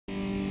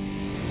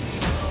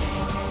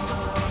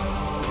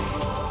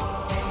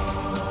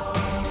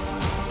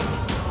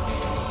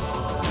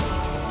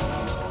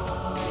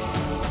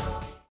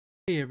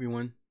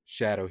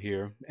Shaedow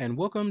here, and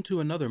welcome to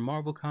another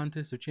Marvel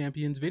Contest of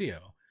Champions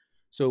video.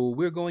 So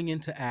we're going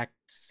into Act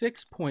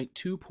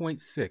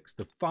 6.2.6,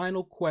 the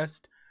final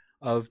quest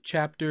of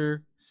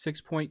Chapter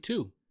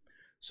 6.2.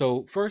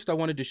 So first I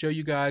wanted to show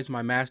you guys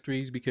my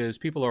masteries because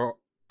people are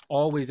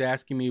always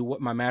asking me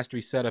what my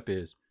mastery setup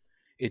is.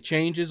 It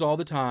changes all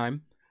the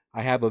time.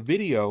 I have a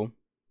video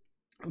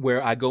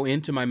where I go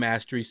into my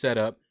mastery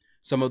setup,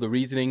 some of the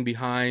reasoning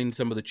behind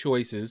some of the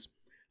choices.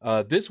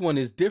 This one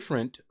is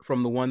different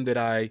from the one that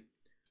I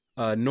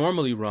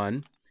normally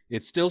run.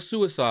 It's still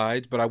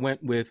suicides, but I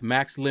went with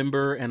max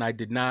limber and I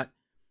did not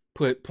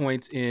put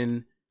points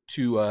in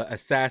to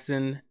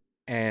assassin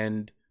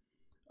and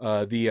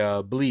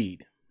the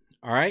bleed.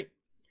 All right,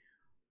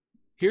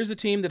 here's the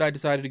team that I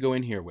decided to go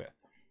in here with.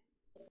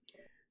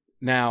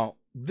 Now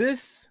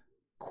this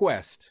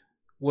quest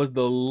was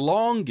the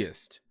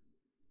longest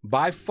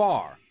by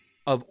far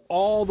of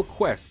all the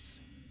quests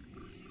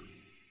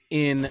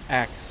in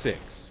Act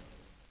 6.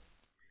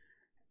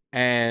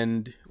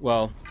 And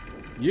well,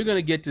 you're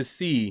gonna get to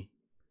see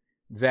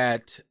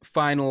that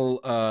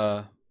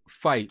final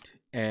fight,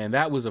 and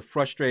that was a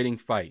frustrating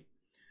fight.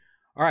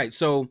 All right,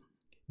 so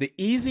the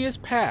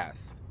easiest path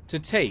to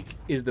take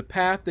is the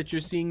path that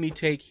you're seeing me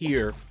take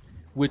here,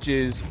 which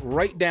is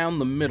right down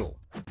the middle.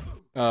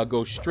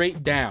 Go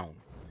straight down,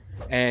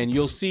 and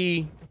you'll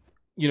see,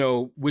 you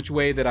know, which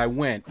way that I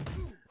went,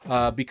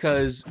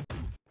 because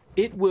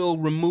it will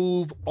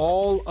remove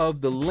all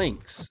of the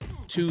links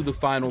to the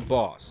final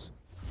boss.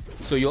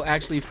 So you'll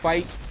actually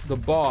fight the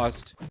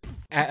boss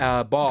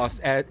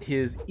at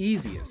his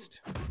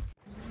easiest.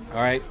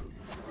 All right.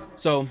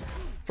 So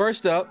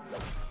first up,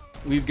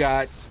 we've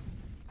got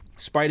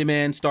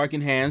Spider-Man Stark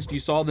Enhanced. You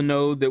saw the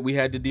node that we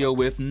had to deal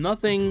with.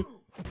 Nothing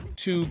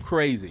too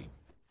crazy.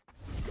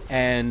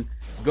 And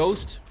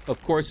Ghost,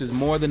 of course, is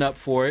more than up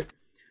for it.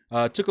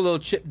 Took a little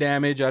chip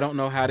damage. I don't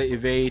know how to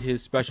evade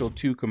his special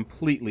 2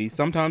 completely.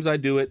 Sometimes I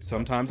do it,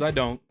 sometimes I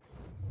don't.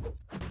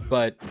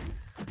 But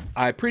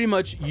I pretty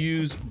much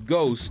use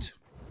Ghost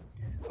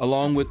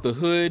along with the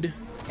Hood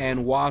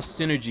and Wasp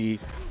synergy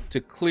to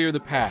clear the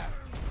path.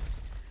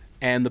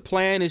 And the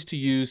plan is to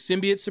use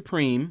Symbiote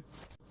Supreme,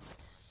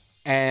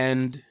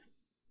 and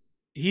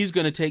he's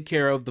going to take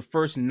care of the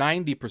first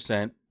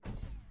 90%,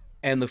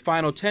 and the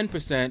final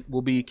 10%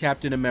 will be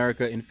Captain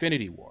America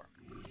Infinity War.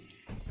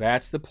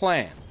 That's the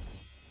plan.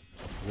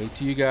 Wait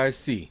till you guys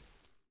see.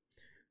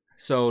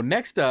 So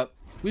next up,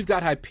 we've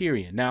got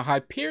Hyperion. Now,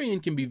 Hyperion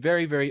can be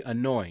very, very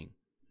annoying.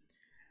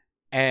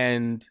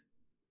 And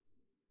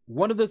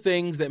one of the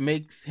things that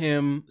makes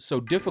him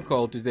so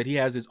difficult is that he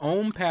has his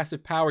own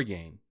passive power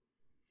gain.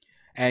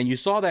 And you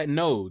saw that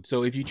node.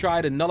 So if you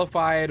try to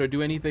nullify it or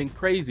do anything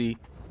crazy,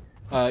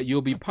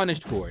 you'll be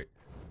punished for it.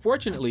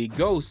 Fortunately,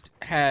 Ghost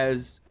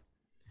has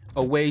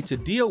a way to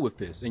deal with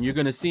this, and you're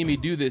going to see me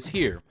do this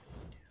here.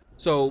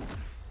 So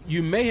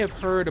you may have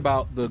heard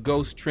about the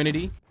Ghost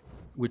Trinity,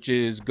 which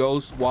is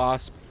Ghost,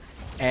 Wasp,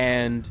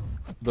 and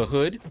the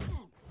Hood.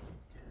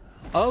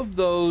 Of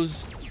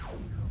those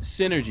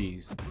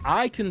synergies,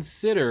 I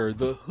consider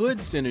the Hood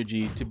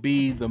synergy to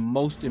be the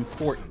most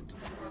important.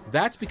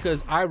 That's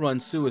because I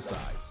run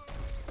suicides.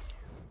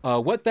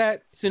 What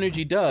that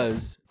synergy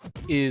does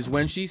is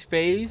when she's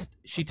phased,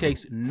 she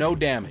takes no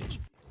damage.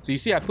 So you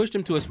see I pushed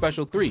him to a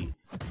special 3.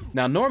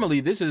 Now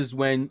normally this is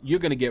when you're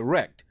gonna get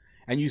wrecked.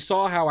 And you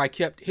saw how I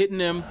kept hitting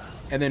him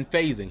and then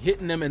phasing,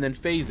 hitting him and then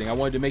phasing. I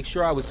wanted to make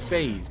sure I was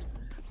phased.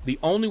 The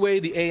only way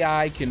the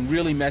AI can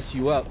really mess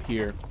you up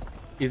here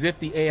is if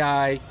the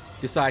AI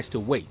decides to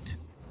wait.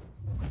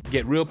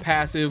 Get real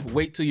passive,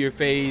 wait till your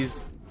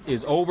phase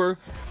is over,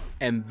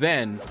 and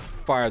then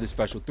fire the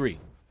special 3.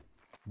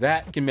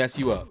 That can mess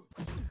you up.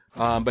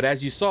 But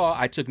as you saw,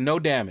 I took no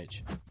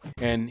damage.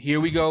 And here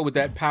we go with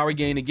that power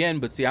gain again.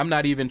 But see, I'm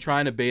not even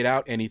trying to bait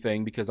out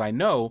anything because I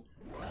know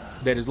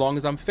that as long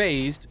as I'm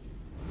phased,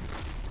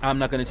 I'm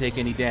not going to take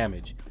any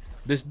damage.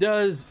 This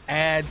does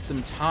add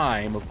some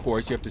time, of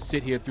course. You have to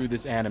sit here through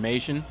this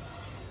animation,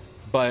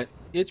 but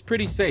it's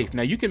pretty safe.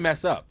 Now, you can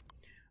mess up.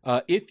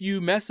 If you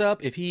mess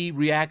up, if he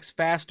reacts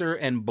faster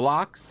and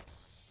blocks,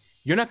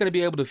 you're not going to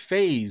be able to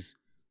phase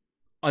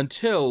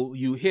until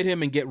you hit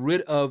him and get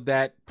rid of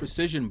that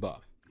precision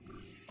buff.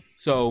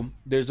 So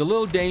there's a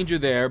little danger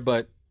there,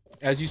 but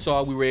as you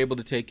saw, we were able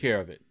to take care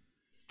of it.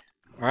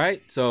 All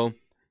right, so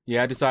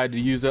yeah, I decided to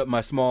use up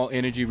my small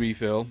energy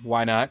refill.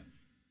 Why not?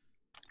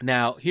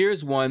 Now,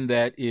 here's one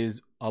that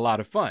is a lot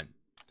of fun.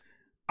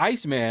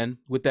 Iceman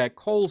with that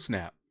cold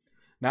snap.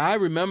 Now, I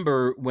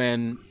remember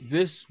when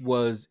this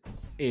was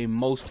a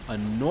most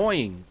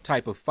annoying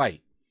type of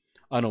fight.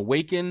 An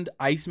awakened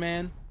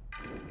Iceman,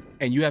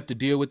 and you have to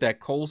deal with that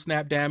cold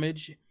snap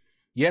damage.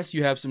 Yes,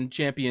 you have some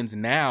champions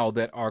now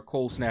that are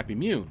cold snap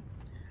immune.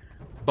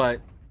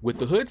 But with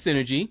the Hood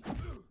synergy,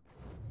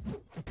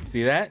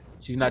 see that?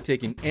 She's not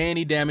taking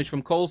any damage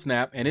from cold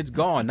snap, and it's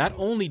gone. Not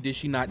only did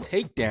she not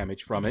take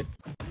damage from it,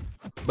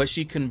 but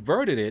she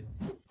converted it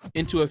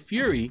into a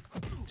Fury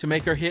to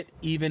make her hit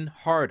even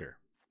harder.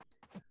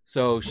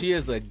 So she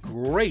is a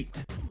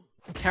great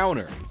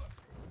counter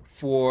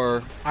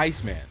for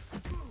Iceman.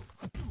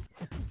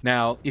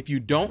 Now, if you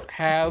don't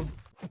have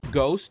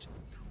Ghost,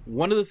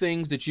 one of the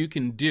things that you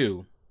can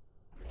do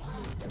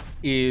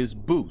is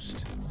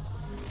boost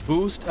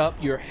up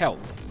your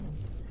health,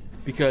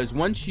 because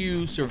once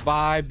you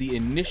survive the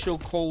initial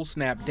cold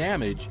snap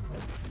damage,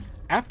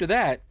 after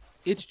that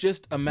it's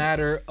just a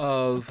matter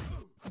of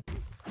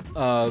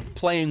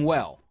playing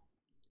well,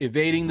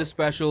 evading the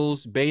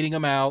specials, baiting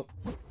them out,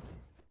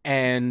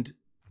 and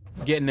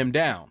getting them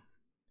down.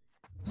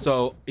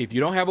 So if you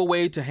don't have a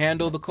way to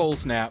handle the cold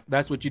snap,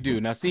 that's what you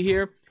do. Now see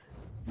here,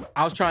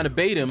 I was trying to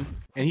bait him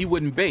and he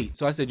wouldn't bait,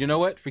 so I said, you know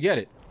what, forget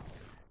it.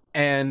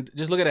 And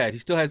just look at that, he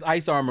still has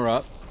ice armor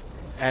up,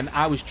 and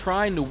I was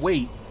trying to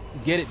wait,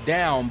 get it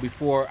down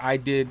before I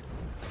did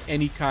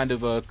any kind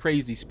of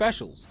crazy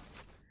specials,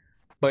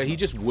 but he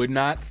just would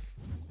not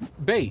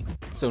bait.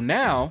 So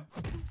now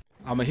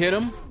I'm gonna hit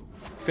him,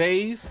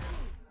 phase,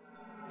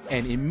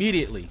 and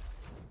immediately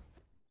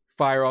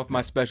fire off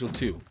my special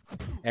 2.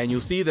 And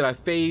you'll see that I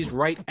phase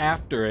right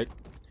after it,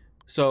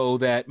 so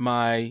that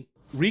my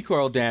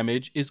recoil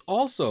damage is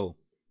also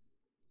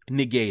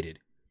negated.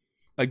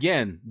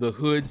 Again, the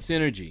hood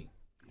synergy.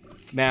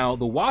 Now,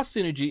 the wasp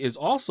synergy is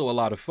also a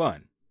lot of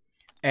fun,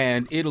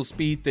 and it'll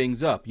speed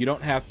things up. You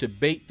don't have to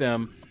bait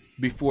them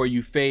before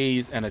you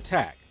phase and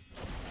attack.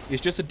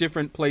 It's just a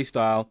different play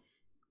style.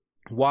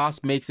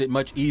 Wasp makes it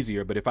much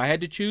easier, but if I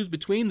had to choose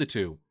between the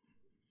two,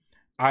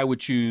 I would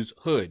choose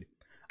hood.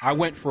 I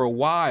went for a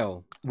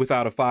while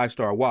without a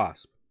 5-star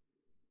wasp.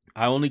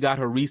 I only got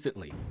her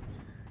recently,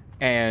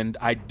 and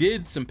I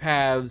did some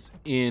paths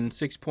in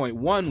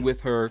 6.1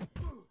 with her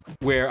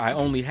where I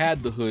only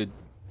had the hood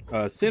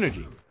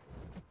synergy.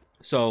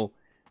 So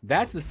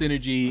that's the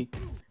synergy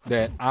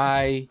that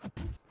I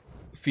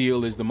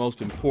feel is the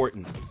most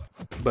important,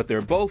 but they're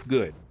both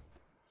good.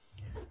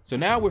 So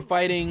now we're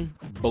fighting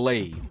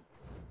Blade,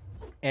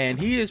 and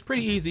he is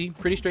pretty easy,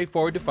 pretty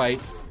straightforward to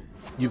fight.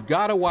 You've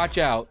got to watch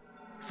out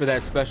for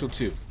that special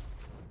 2.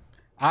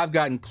 I've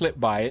gotten clipped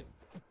by it,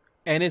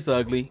 and it's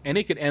ugly, and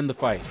it could end the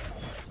fight.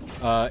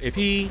 If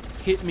he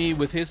hit me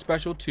with his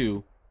special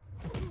 2,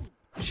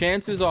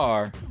 chances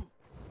are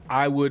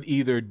I would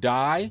either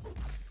die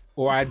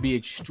or I'd be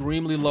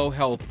extremely low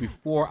health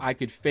before I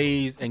could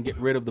phase and get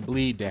rid of the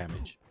bleed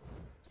damage.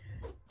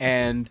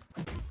 And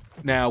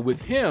now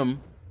with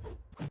him,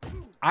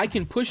 I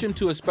can push him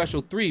to a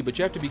special 3, but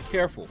you have to be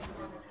careful.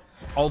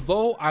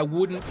 Although I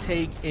wouldn't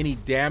take any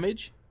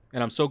damage,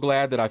 and I'm so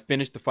glad that I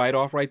finished the fight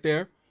off right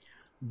there,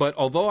 but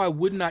although I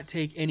would not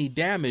take any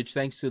damage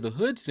thanks to the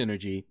hood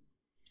synergy,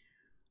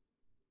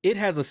 it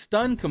has a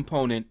stun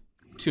component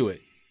to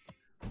it.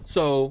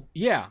 So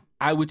yeah,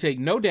 I would take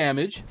no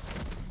damage,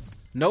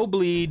 no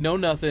bleed, no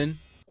nothing,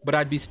 but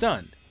I'd be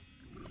stunned.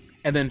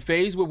 And then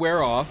phase would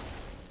wear off,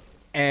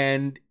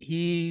 and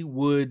he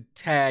would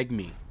tag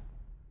me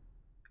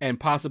and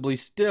possibly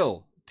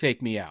still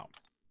take me out.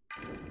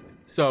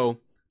 So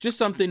just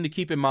something to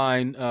keep in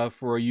mind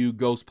for you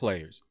Ghost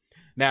players.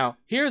 Now,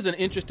 here's an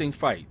interesting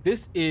fight.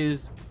 This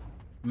is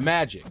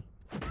Magic,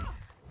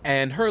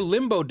 and her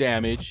limbo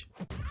damage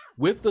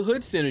with the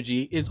hood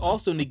synergy is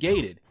also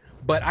negated,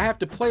 but I have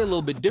to play a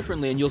little bit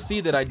differently, and you'll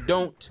see that I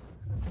don't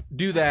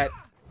do that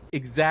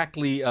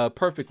exactly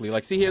perfectly.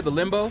 Like, see here, the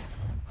limbo?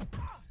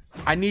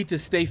 I need to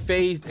stay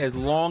phased as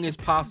long as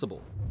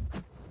possible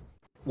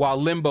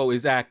while limbo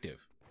is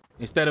active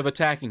instead of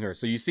attacking her.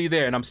 So you see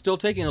there, and I'm still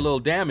taking a little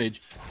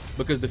damage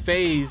because the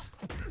phase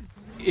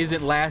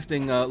isn't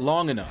lasting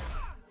long enough,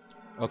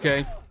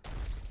 okay?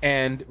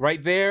 And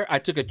right there, I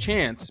took a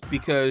chance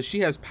because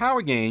she has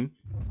power gain,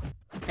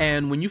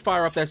 and when you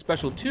fire off that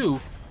special 2,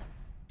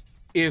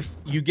 if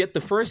you get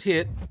the first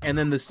hit and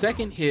then the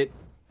second hit,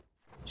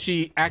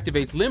 she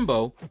activates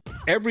limbo,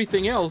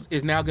 everything else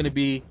is now going to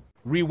be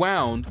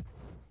rewound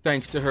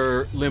thanks to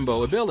her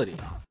limbo ability.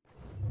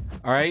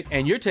 All right,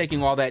 and you're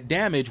taking all that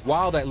damage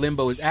while that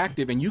limbo is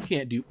active, and you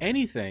can't do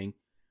anything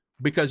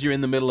because you're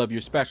in the middle of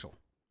your special.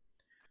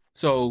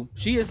 So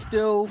she is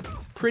still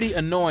pretty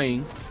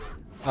annoying,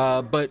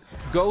 but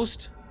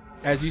Ghost,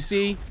 as you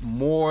see,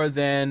 more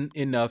than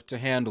enough to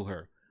handle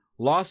her.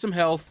 Lost some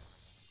health,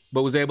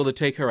 but was able to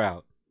take her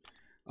out.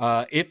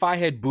 If I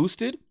had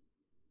boosted,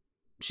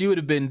 she would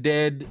have been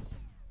dead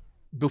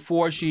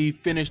before she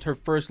finished her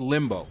first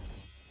limbo.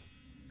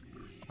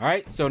 All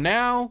right, so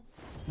now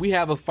we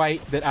have a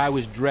fight that I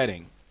was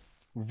dreading,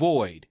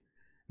 Void.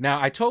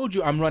 Now, I told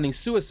you I'm running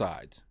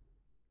suicides,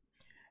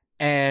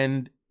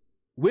 and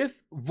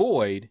with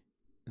Void,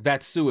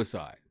 that's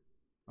suicide,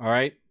 all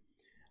right?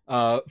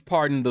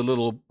 Pardon the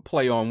little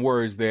play on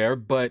words there,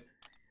 but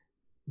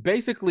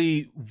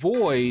basically,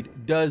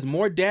 Void does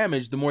more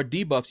damage the more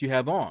debuffs you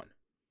have on.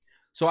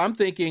 So I'm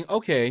thinking,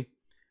 okay,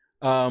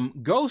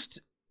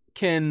 Ghost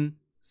can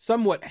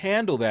somewhat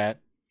handle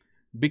that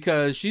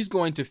because she's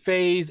going to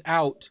phase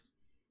out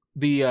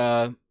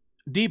the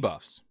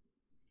debuffs.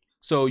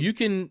 So you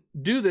can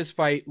do this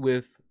fight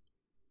with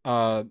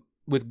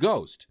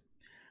Ghost.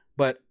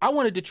 But I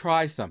wanted to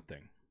try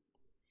something.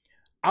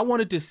 I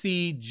wanted to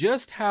see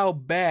just how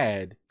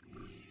bad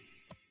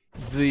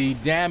the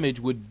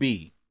damage would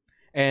be.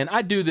 And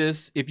I do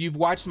this. If you've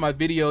watched my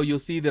video, you'll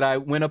see that I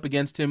went up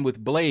against him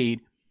with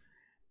Blade,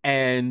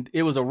 and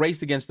it was a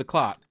race against the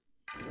clock.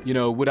 You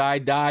know, would I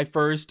die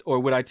first or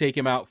would I take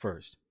him out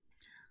first?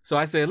 So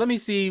I said, let me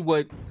see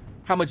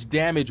how much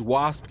damage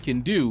Wasp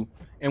can do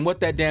and what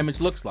that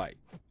damage looks like.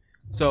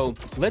 So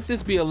let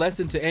this be a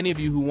lesson to any of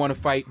you who want to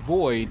fight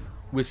Void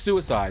with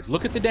suicides.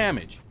 Look at the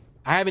damage.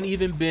 I haven't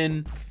even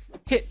been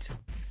hit.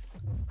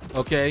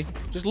 Okay,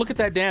 just look at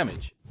that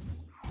damage.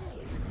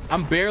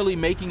 I'm barely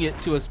making it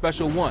to a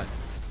special 1.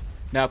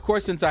 Now, of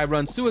course, since I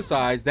run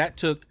suicides, that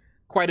took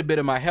quite a bit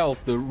of my health,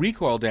 the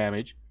recoil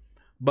damage,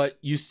 but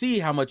you see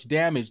how much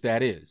damage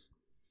that is.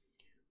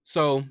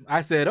 So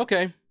I said,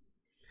 okay.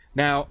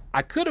 Now,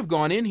 I could have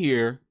gone in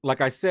here,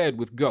 like I said,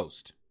 with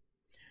Ghost,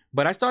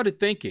 but I started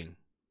thinking.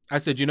 I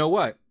said, you know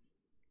what?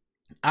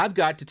 I've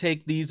got to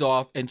take these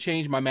off and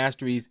change my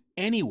masteries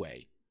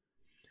anyway,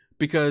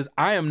 because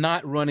I am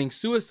not running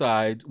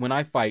suicides when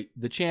I fight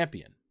the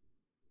champion.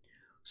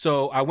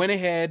 So I went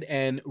ahead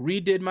and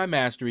redid my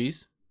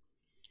masteries,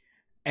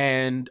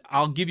 and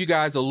I'll give you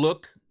guys a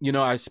look. You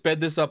know, I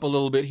sped this up a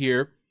little bit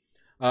here,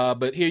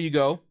 but here you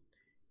go.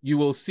 You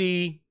will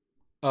see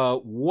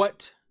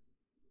what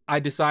I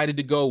decided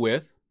to go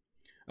with,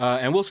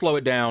 and we'll slow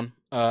it down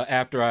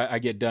after I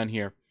get done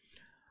here.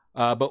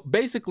 But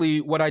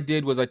basically what I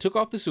did was I took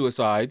off the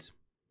suicides,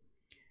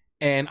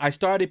 and I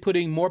started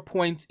putting more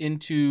points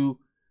into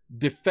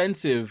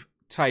defensive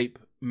type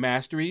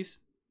masteries.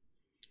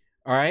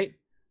 All right.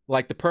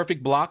 Like the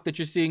perfect block that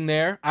you're seeing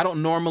there. I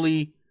don't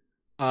normally,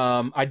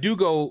 I do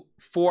go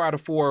 4 out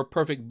of 4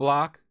 perfect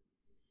block,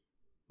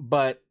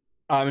 but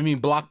I mean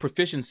block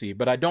proficiency,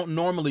 but I don't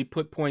normally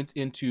put points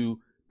into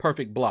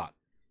perfect block.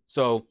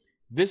 So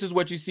this is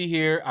what you see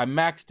here. I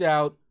maxed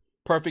out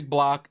perfect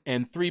block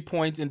and 3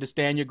 points into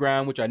stand your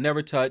ground, which I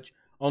never touch,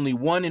 only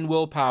 1 in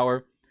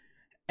willpower.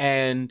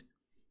 And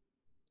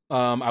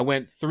I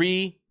went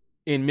 3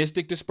 in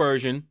mystic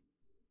dispersion.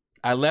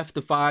 I left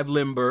the 5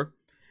 limber.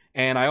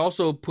 And I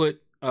also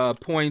put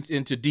points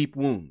into deep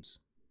wounds.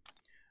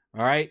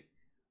 All right.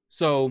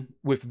 So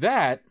with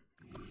that,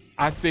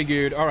 I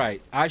figured, all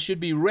right, I should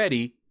be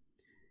ready,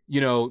 you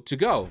know, to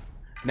go.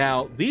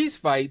 Now, these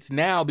fights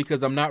now,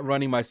 because I'm not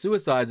running my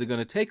suicides, are going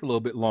to take a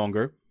little bit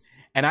longer.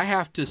 And I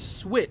have to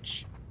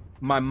switch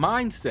my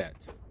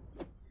mindset.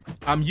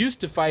 I'm used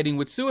to fighting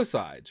with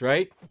suicides,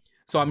 right?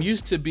 So I'm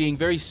used to being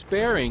very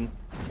sparing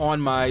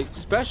on my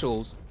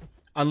specials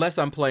unless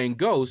I'm playing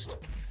Ghost.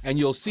 And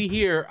you'll see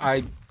here,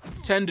 I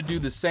tend to do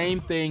the same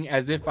thing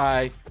as if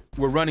I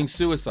were running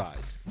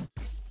suicides.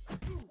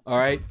 All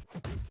right.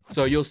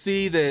 So you'll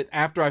see that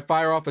after I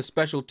fire off a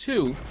special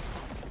 2,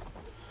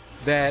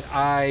 that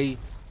I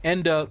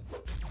end up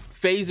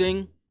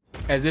phasing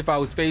as if I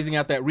was phasing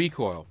out that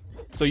recoil.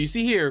 So you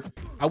see here,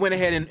 I went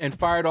ahead and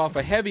fired off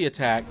a heavy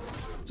attack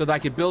so that I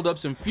could build up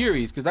some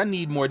furies because I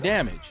need more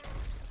damage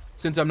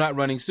since I'm not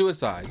running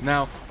suicides.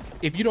 Now,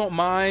 if you don't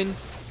mind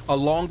a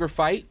longer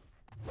fight,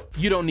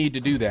 you don't need to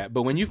do that.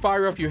 But when you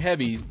fire off your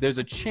heavies, there's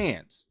a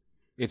chance,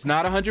 it's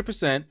not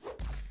 100%,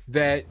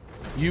 that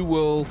you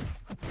will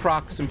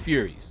proc some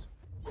furies.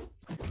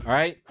 All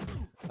right.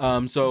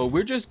 So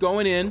we're just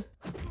going in,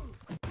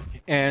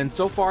 and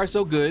so far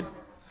so good.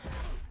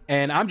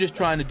 And I'm just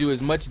trying to do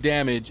as much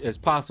damage as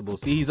possible.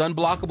 See, he's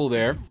unblockable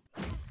there,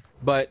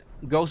 but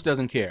Ghost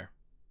doesn't care.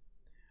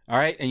 All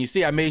right. And you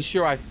see, I made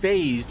sure I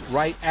phased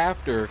right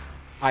after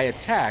I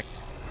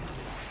attacked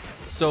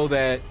so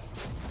that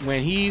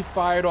when he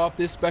fired off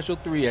this special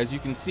 3, as you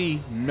can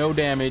see, no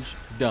damage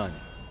done.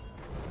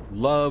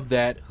 Love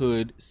that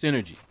hood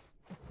synergy.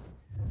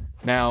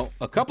 Now,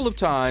 a couple of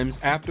times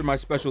after my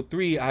special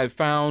 3, I've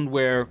found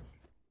where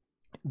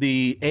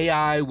the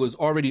AI was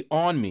already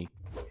on me.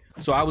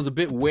 So I was a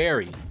bit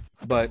wary,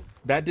 but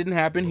that didn't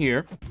happen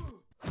here,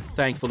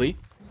 thankfully.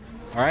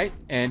 All right,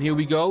 and here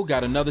we go.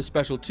 Got another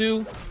special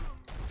 2,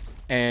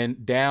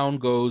 and down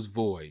goes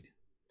Void.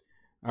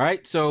 All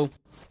right, so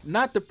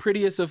not the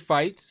prettiest of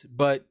fights,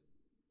 but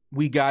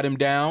we got him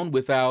down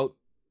without,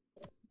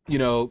 you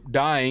know,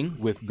 dying,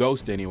 with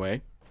Ghost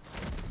anyway.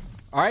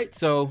 All right,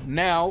 so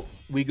now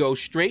we go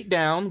straight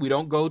down. We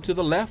don't go to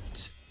the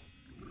left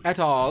at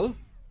all,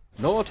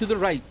 nor to the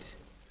right.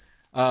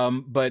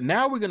 But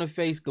now we're going to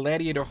face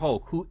Gladiator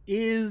Hulk, who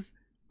is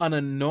an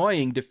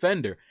annoying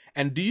defender.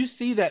 And do you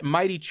see that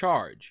mighty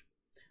charge?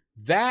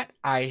 That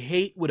I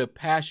hate with a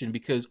passion,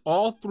 because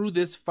all through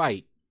this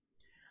fight,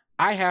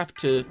 I have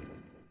to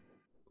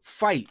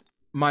fight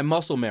my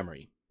muscle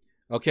memory.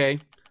 Okay,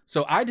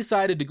 so I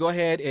decided to go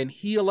ahead and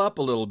heal up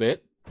a little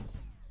bit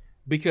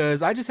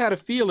because I just had a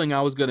feeling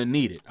I was going to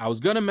need it. I was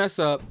going to mess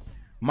up.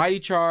 Mighty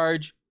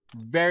charge,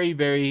 very,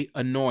 very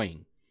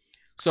annoying.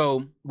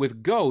 So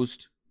with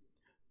Ghost,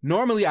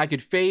 normally I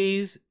could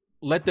phase,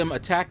 let them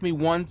attack me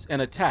once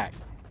and attack.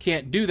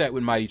 Can't do that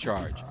with Mighty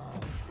Charge.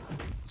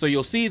 So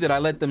you'll see that I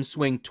let them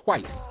swing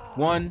twice.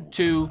 1,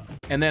 2,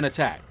 and then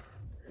attack.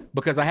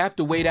 Because I have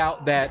to wait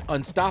out that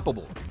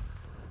unstoppable.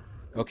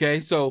 Okay,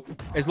 so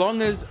as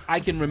long as I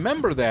can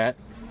remember that,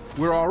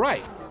 we're all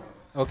right.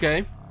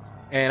 Okay,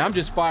 and I'm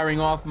just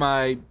firing off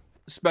my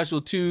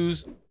special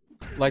twos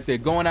like they're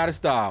going out of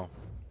style.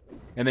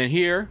 And then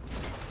here,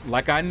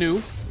 like I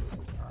knew,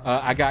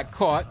 I got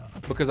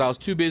caught because I was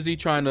too busy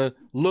trying to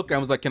look. I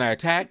was like, can I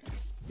attack?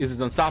 Is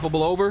this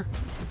unstoppable over?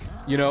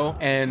 You know,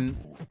 and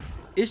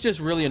it's just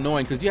really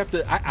annoying because you have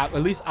to, at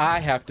least I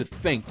have to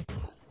think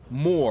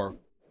more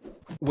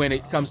when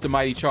it comes to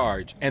Mighty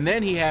Charge. And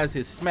then he has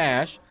his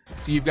smash,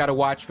 so you've got to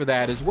watch for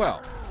that as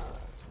well.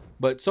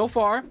 But so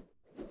far,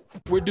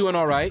 we're doing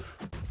all right.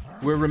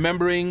 We're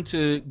remembering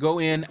to go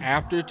in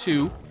after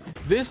 2.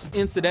 This,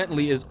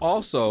 incidentally, is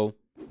also,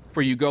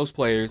 for you Ghost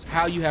players,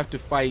 how you have to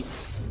fight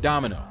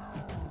Domino.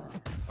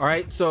 All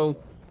right, so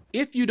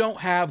if you don't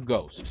have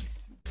Ghost,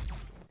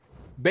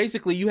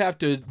 basically you have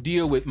to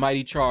deal with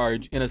Mighty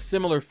Charge in a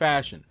similar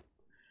fashion.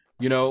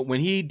 You know, when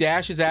he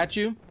dashes at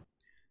you,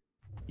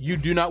 you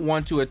do not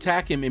want to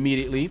attack him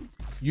immediately.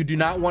 You do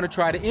not want to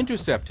try to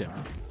intercept him.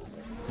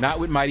 Not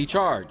with Mighty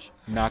Charge.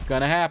 Not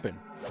gonna happen.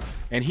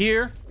 And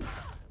here,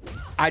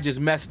 I just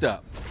messed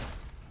up.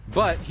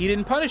 But he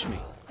didn't punish me.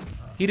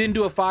 He didn't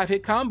do a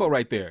 5-hit combo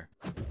right there.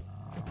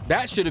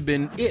 That should have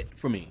been it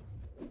for me.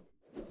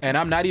 And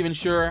I'm not even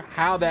sure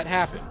how that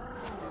happened.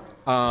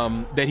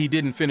 That he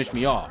didn't finish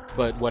me off.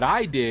 But what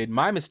I did,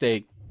 my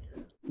mistake,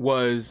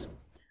 was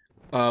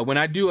when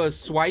I do a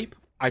swipe,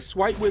 I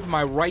swipe with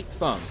my right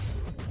thumb.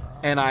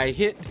 And I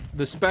hit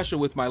the special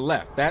with my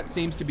left. That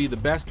seems to be the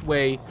best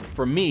way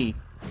for me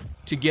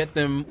to get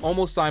them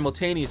almost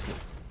simultaneously.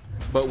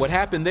 But what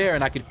happened there,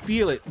 and I could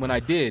feel it when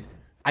I did,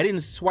 I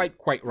didn't swipe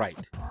quite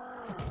right.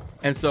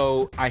 And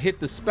so I hit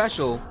the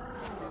special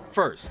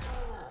first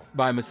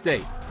by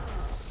mistake.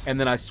 And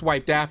then I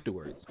swiped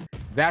afterwards.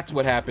 That's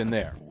what happened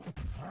there.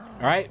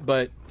 All right,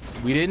 but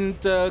we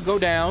didn't go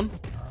down.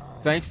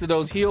 Thanks to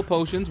those heal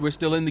potions, we're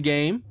still in the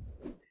game.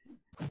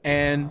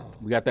 And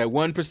we got that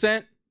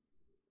 1%.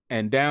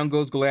 And down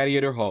goes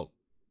Gladiator Hulk.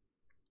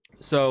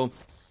 So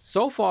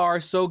far,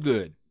 so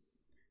good.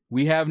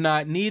 We have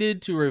not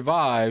needed to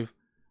revive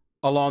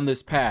along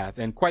this path.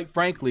 And quite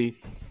frankly,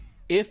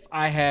 if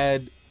I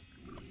had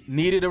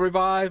needed a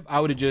revive, I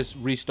would have just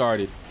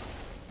restarted.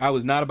 I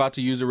was not about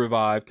to use a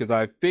revive because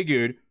I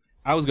figured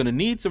I was going to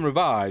need some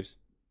revives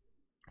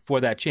for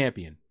that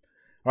champion.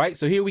 All right,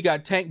 so here we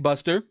got Tank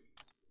Buster.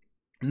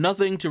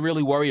 Nothing to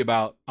really worry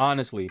about,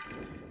 honestly.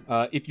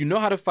 If you know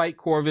how to fight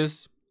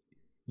Corvus,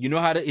 you know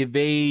how to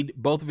evade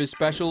both of his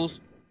specials,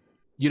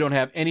 you don't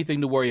have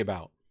anything to worry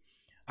about.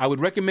 I would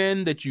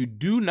recommend that you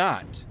do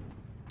not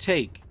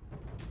take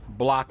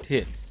blocked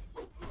hits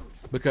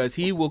because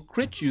he will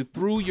crit you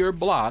through your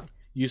block.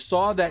 You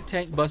saw that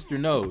Tank Buster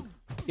node.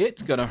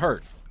 It's gonna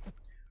hurt.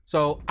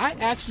 So I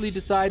actually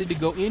decided to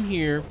go in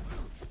here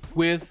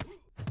with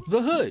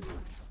the Hood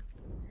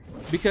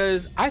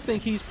because I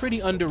think he's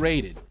pretty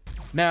underrated.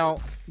 Now,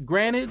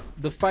 granted,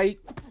 the fight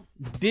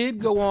did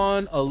go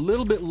on a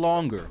little bit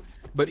longer,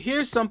 but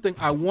here's something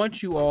I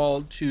want you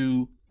all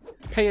to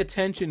pay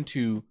attention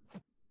to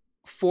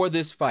for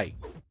this fight.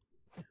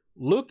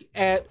 Look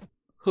at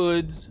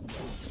Hood's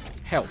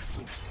health.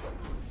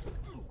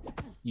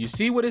 You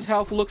see what his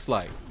health looks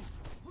like.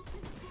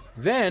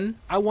 Then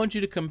I want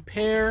you to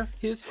compare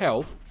his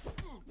health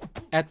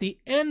at the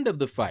end of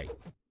the fight.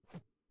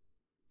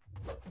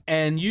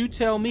 And you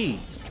tell me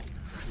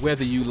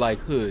whether you like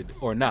Hood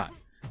or not.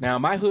 Now,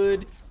 my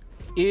Hood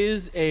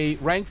is a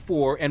rank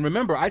 4, and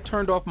remember, I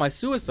turned off my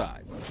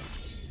suicides.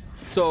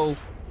 So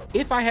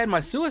if I had my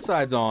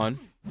suicides on,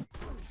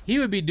 he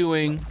would be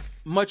doing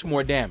much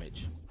more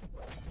damage.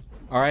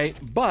 All right,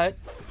 but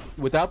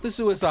without the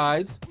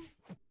suicides,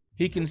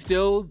 he can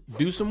still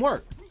do some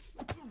work.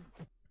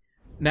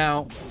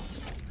 Now,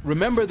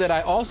 remember that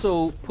I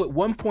also put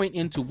 1 point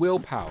into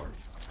willpower,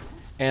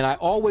 and I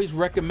always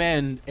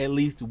recommend at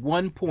least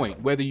 1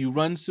 point, whether you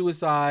run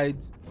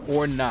suicides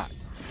or not.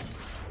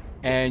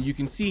 And you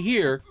can see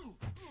here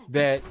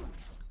that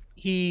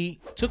he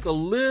took a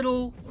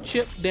little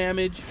chip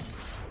damage,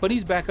 but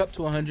he's back up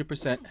to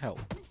 100%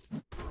 health.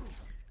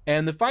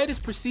 And the fight is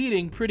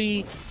proceeding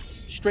pretty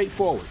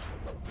straightforward.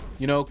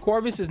 You know,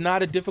 Corvus is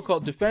not a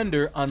difficult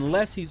defender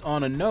unless he's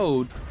on a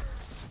node,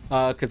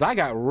 because I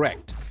got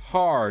wrecked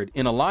hard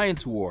in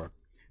Alliance War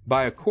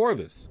by a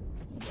Corvus.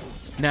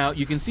 Now,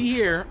 you can see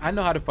here, I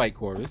know how to fight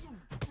Corvus.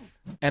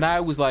 And I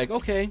was like,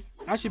 okay,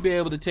 I should be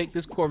able to take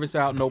this Corvus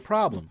out no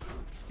problem.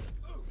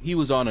 He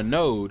was on a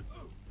node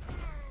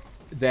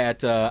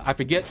that, I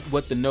forget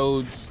what the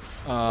nodes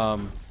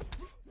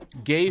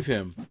gave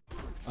him.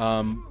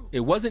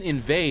 It wasn't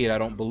invade, I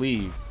don't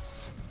believe.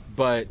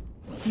 But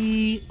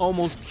he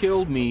almost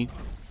killed me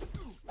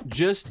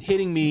just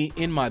hitting me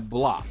in my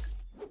block.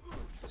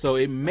 So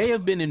it may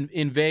have been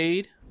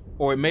invade,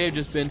 or it may have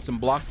just been some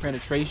block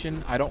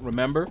penetration. I don't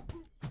remember.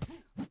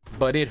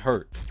 But it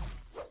hurt.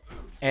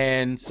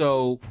 And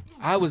so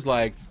I was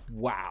like,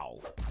 wow,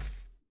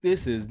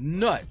 this is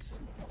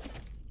nuts.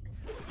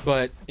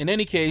 But in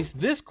any case,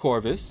 this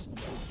Corvus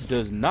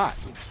does not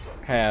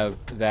have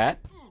that.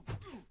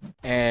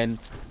 And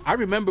I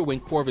remember when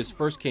Corvus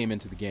first came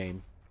into the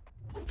game,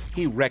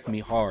 he wrecked me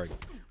hard.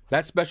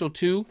 That special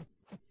 2,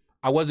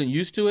 I wasn't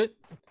used to it.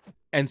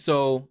 And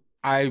so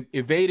I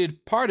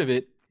evaded part of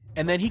it,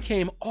 and then he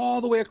came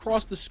all the way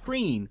across the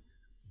screen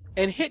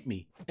and hit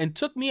me and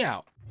took me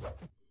out.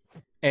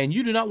 And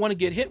you do not want to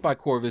get hit by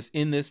Corvus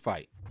in this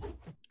fight.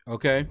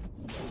 Okay?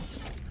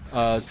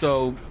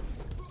 So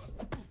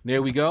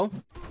there we go.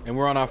 And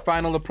we're on our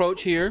final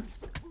approach here.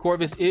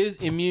 Corvus is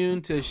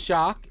immune to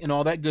shock and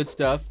all that good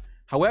stuff.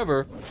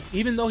 However,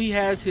 even though he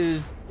has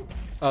his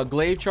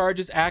glaive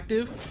charges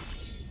active,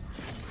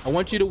 I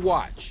want you to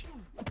watch.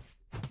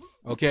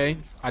 Okay?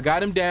 I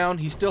got him down.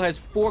 He still has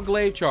 4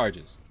 glaive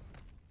charges.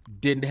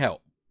 Didn't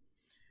help.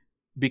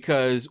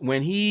 Because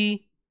when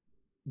he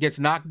gets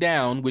knocked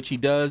down, which he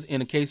does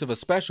in a case of a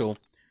special,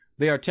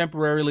 they are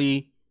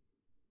temporarily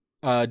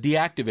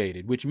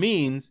deactivated, which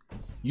means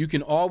you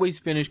can always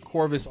finish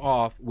Corvus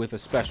off with a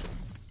special.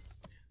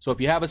 So if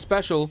you have a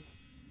special,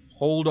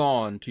 hold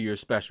on to your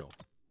special.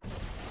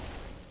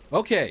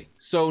 Okay,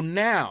 so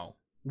now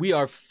we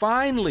are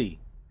finally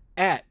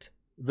at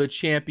the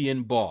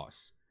champion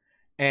boss.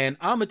 And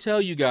I'm going to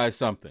tell you guys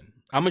something.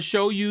 I'm going to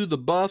show you the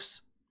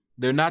buffs.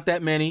 They're not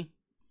that many.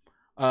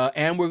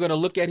 And we're going to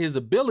look at his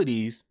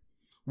abilities,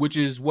 which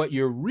is what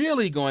you're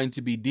really going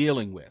to be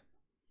dealing with.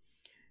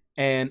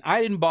 And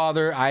I didn't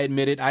bother, I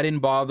admit it, I didn't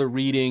bother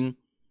reading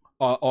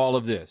all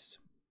of this.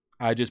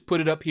 I just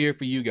put it up here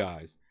for you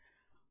guys.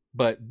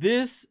 But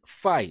this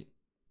fight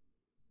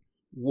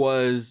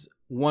was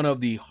one of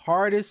the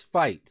hardest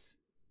fights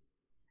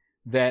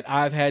that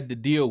I've had to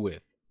deal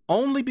with.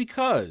 Only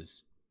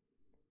because,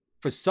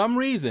 for some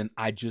reason,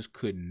 I just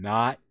could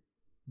not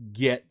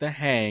get the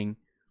hang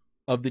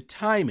of the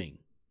timing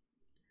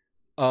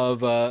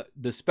of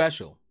the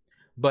special.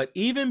 But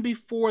even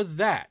before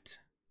that,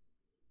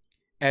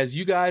 as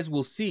you guys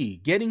will see,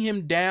 getting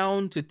him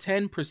down to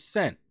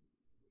 10%.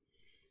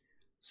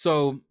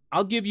 So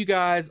I'll give you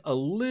guys a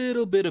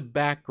little bit of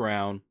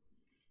background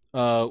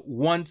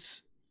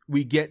once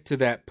we get to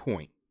that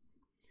point.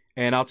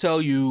 And I'll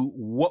tell you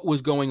what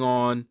was going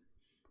on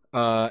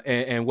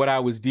and what I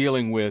was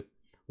dealing with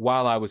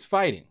while I was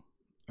fighting.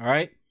 All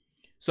right?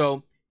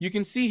 So you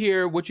can see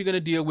here what you're going to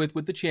deal with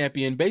the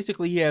champion.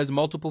 Basically, he has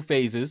multiple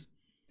phases.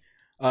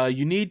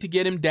 You need to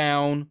get him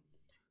down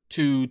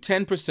to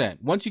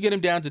 10%. Once you get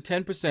him down to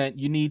 10%,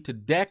 you need to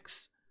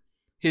dex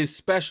his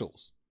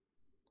specials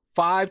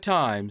 5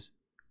 times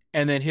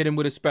and then hit him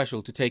with a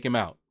special to take him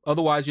out.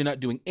 Otherwise, you're not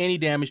doing any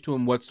damage to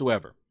him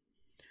whatsoever.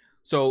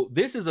 So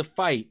this is a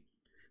fight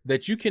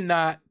that you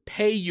cannot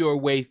pay your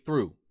way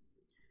through.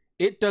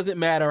 It doesn't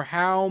matter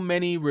how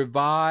many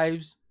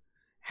revives,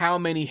 how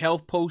many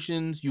health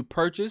potions you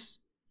purchase.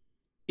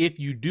 If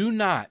you do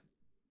not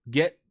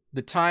get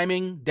the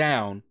timing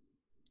down,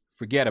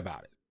 forget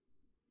about it.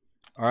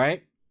 All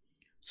right?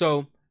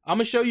 So I'm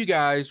going to show you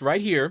guys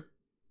right here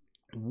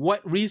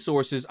what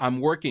resources I'm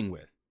working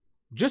with.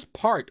 Just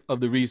part of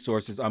the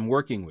resources I'm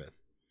working with.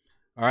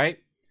 All right?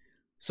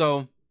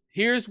 So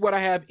here's what I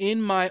have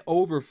in my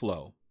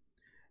overflow.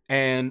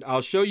 And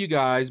I'll show you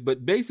guys,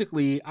 but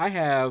basically I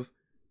have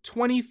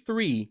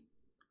 23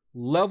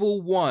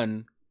 level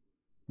 1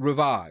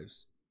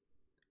 revives.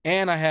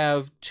 And I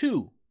have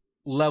 2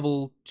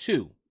 level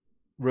 2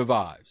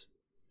 revives.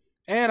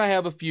 And I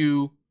have a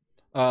few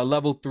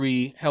level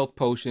 3 health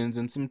potions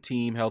and some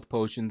team health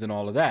potions and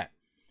all of that.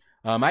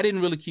 I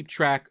didn't really keep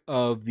track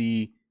of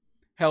the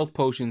health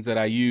potions that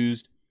I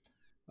used.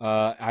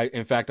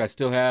 In fact, I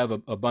still have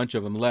a bunch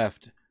of them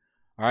left.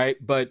 All right,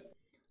 but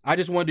I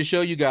just wanted to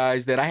show you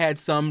guys that I had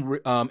some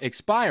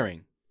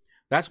expiring.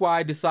 That's why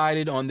I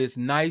decided on this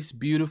nice,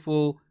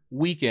 beautiful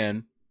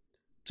weekend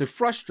to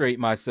frustrate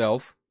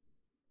myself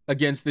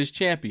against this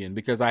champion,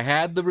 because I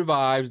had the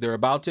revives. They're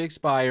about to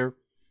expire.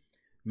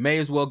 May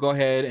as well go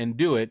ahead and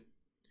do it.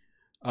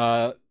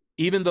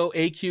 Even though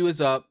AQ is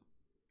up,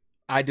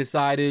 I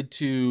decided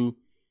to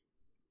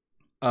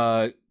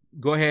go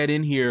ahead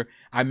in here.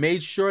 I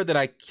made sure that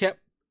I kept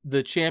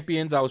the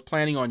champions I was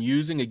planning on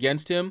using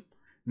against him,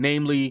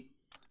 namely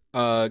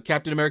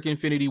Captain America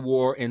Infinity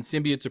War and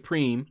Symbiote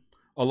Supreme,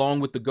 along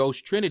with the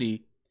Ghost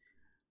Trinity,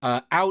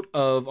 out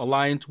of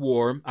Alliance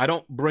War. I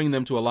don't bring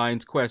them to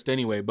Alliance Quest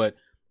anyway, but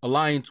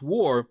Alliance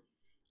War,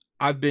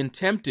 I've been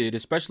tempted,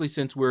 especially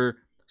since we're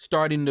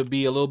starting to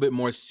be a little bit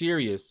more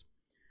serious,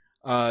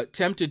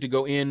 tempted to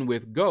go in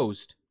with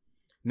Ghost.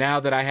 Now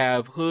that I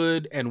have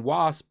Hood and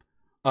Wasp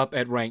up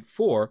at rank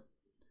 4,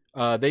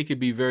 they could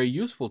be very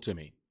useful to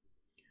me.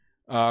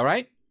 All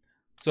right?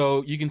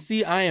 So you can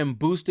see I am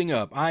boosting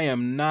up. I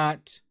am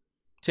not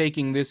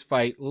taking this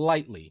fight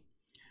lightly.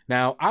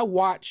 Now, I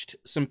watched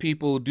some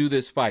people do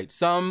this fight.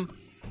 Some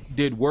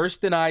did worse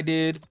than I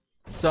did.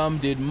 Some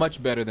did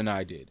much better than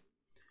I did.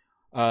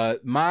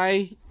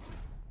 My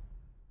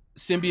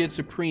Symbiote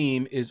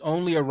Supreme is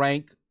only a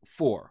rank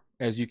 4,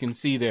 as you can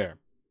see there.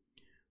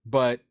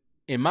 But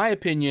in my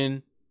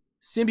opinion,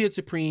 Symbiote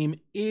Supreme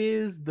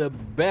is the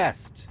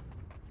best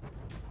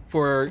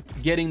for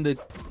getting the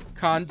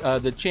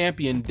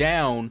champion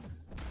down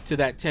to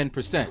that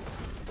 10%.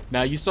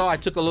 Now, you saw I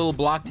took a little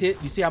blocked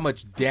hit. You see how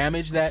much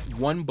damage that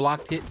one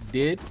blocked hit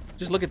did?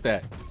 Just look at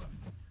that.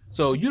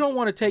 So you don't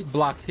want to take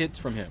blocked hits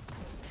from him.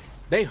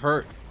 They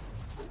hurt.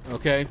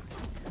 Okay,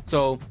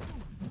 so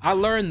I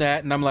learned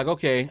that, and I'm like,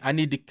 okay, I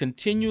need to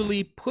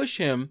continually push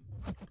him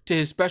to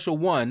his special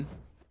 1,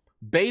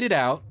 bait it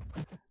out.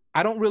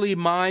 I don't really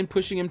mind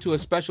pushing him to a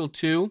special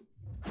 2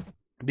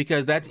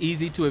 because that's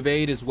easy to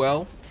evade as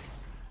well.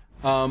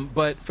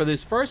 But for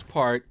this first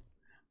part,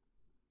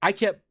 I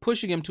kept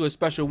pushing him to a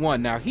special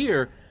 1. Now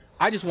here,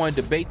 I just wanted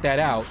to bait that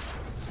out.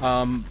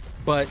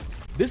 But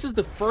this is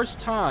the first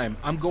time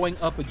I'm going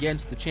up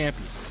against the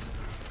champion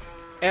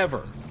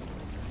ever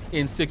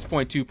in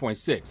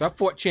 6.2.6. I've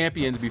fought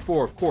champions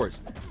before, of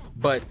course,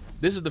 but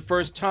this is the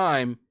first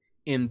time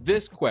in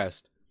this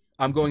quest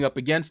I'm going up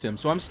against him.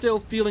 So I'm still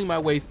feeling my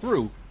way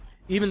through,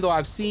 even though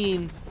I've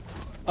seen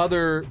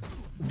other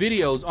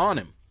videos on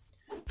him.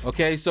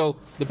 Okay, so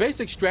the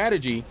basic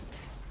strategy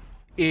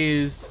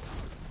is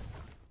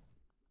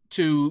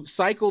to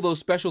cycle those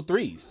special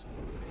 3s.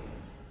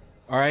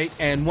 All right,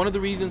 and one of the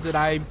reasons that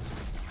I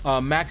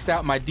maxed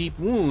out my deep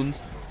wounds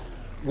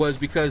was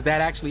because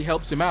that actually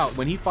helps him out.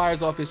 When he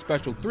fires off his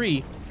special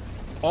 3,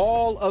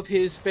 all of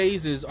his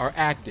phases are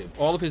active,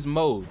 all of his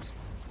modes.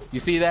 You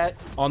see that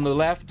on the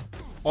left?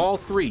 All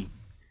 3.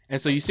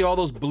 And so you see all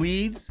those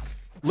bleeds?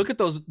 Look at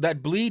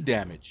that bleed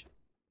damage.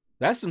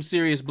 That's some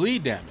serious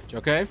bleed damage,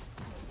 okay?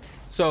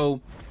 So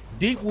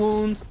deep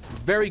wounds,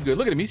 very good.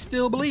 Look at him, he's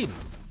still bleeding.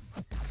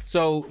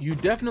 So you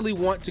definitely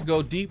want to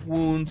go deep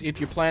wounds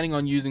if you're planning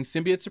on using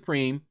Symbiote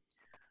Supreme.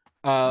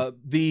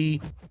 The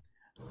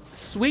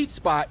sweet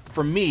spot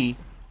for me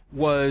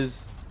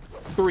was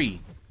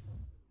 3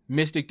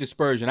 Mystic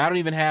Dispersion. I don't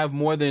even have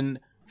more than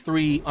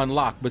 3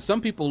 unlocked, but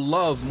some people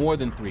love more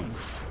than 3,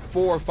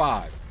 4 or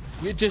 5.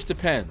 It just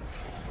depends.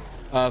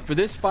 For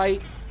this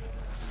fight,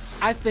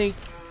 I think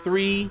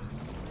 3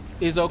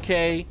 is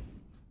okay,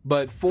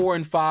 but 4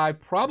 and 5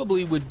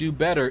 probably would do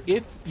better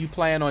if you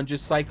plan on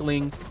just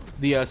cycling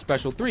the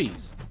special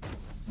 3s.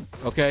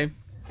 Okay,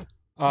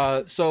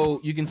 so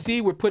you can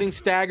see we're putting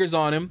staggers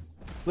on him.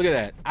 Look at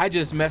that. I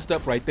just messed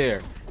up right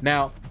there.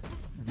 Now,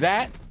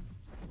 that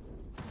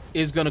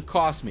is going to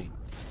cost me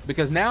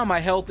because now my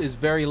health is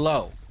very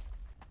low.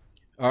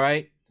 All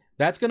right,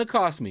 that's going to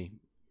cost me.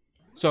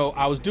 So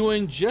I was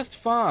doing just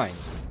fine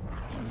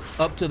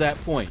up to that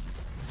point.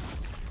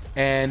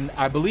 And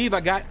I believe I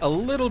got a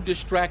little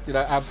distracted.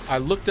 I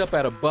looked up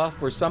at a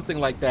buff or something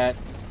like that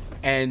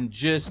and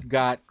just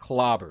got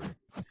clobbered.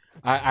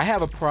 I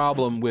have a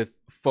problem with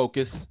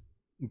focus.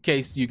 In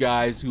case you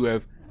guys who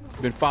have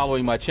been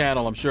following my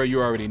channel, I'm sure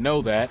you already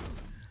know that.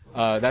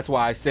 That's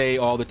why I say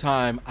all the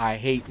time I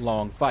hate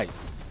long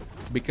fights,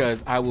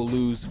 because I will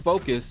lose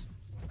focus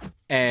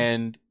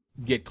and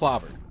get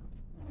clobbered.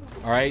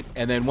 All right,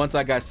 and then once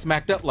I got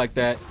smacked up like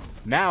that,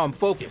 now I'm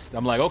focused.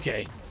 I'm like,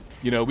 okay,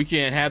 you know, we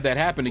can't have that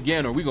happen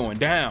again or we going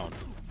down.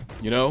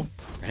 You know,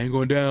 I ain't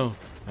going down.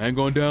 I ain't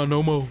going down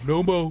no more,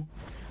 no more.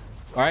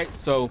 All right,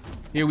 so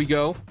here we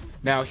go.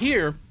 Now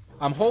here,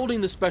 I'm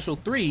holding the special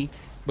 3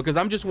 because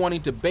I'm just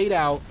wanting to bait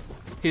out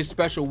his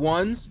special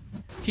 1s,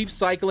 keep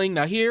cycling.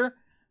 Now here,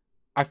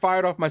 I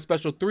fired off my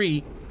special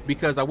 3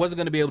 because I wasn't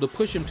gonna be able to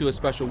push him to a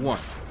special 1.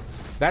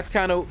 That's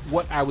kind of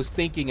what I was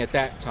thinking at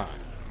that time.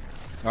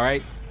 All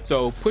right,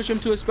 so push him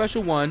to a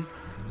special 1,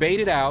 bait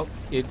it out.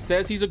 It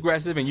says he's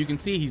aggressive, and you can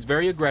see he's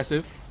very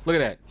aggressive. Look at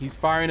that, he's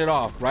firing it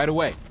off right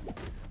away.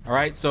 All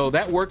right, so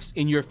that works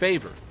in your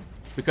favor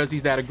because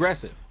he's that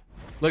aggressive.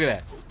 Look at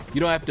that.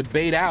 You don't have to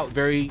bait out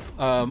very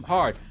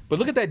hard. But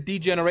look at that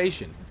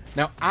degeneration.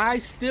 Now, I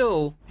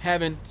still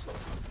haven't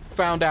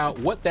found out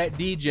what that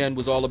degen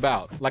was all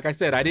about. Like I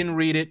said, I didn't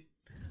read it.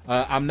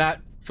 I'm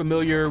not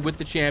familiar with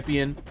the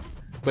champion.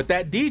 But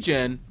that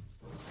degen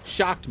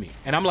shocked me.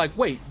 And I'm like,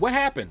 wait, what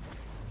happened?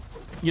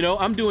 You know,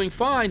 I'm doing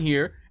fine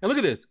here. And look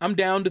at this. I'm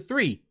down to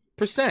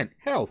 3%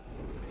 health.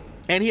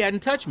 And he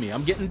hadn't touched me.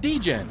 I'm getting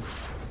degen.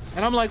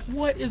 And I'm like,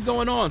 what is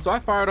going on? So I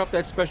fired off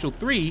that special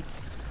 3,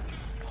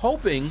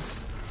 hoping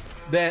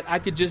that I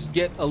could just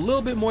get a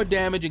little bit more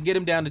damage and get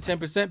him down to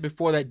 10%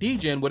 before that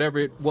degen, whatever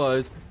it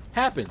was,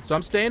 happened. So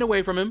I'm staying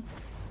away from him.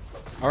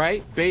 All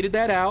right, baited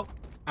that out.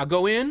 I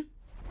go in,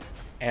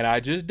 and I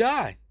just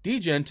die.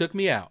 Degen took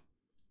me out.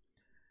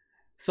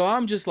 So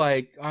I'm just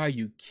like, are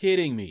you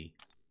kidding me?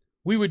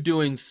 We were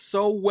doing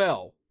so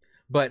well,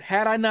 but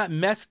had I not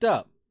messed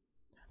up,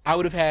 I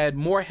would have had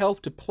more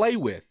health to play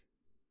with.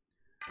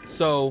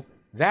 So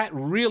that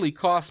really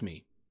cost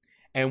me.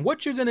 And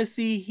what you're gonna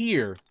see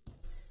here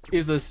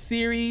is a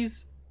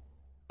series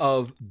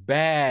of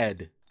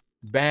bad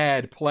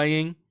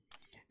playing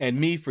and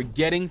me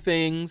forgetting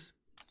things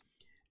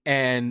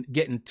and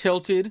getting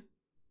tilted.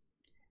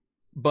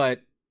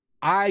 But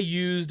I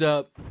used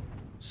up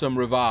some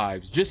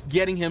revives, just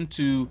getting him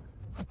to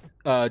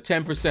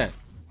 10%.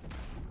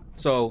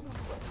 So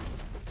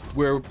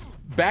we're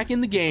back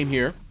in the game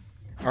here,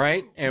 all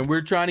right? And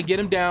we're trying to get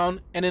him down,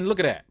 and then look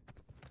at that.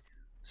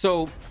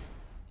 So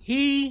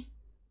he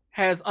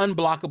has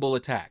unblockable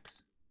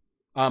attacks.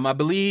 I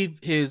believe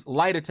his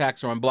light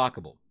attacks are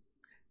unblockable.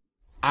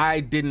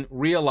 I didn't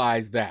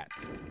realize that.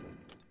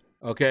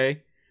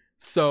 Okay?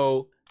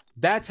 So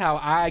that's how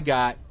I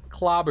got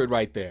clobbered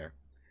right there.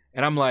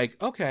 And I'm like,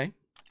 okay.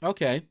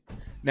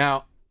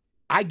 Now,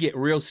 I get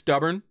real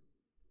stubborn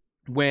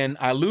when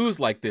I lose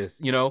like this.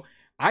 You know,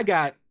 I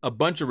got a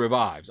bunch of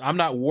revives. I'm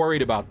not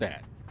worried about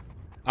that.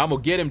 I'm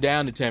gonna get him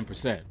down to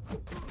 10%.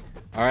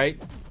 All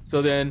right.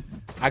 So then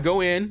I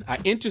go in, I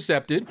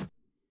intercepted,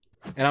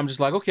 and I'm just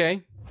like,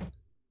 okay,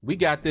 we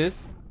got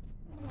this.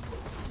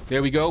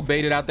 There we go.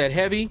 Baited out that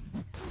heavy.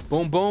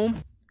 Boom,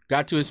 boom.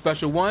 Got to his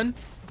special one.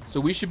 So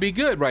we should be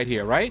good right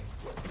here, right?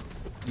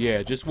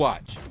 Yeah, just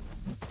watch.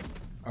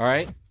 All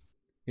right.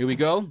 Here we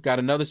go. Got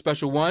another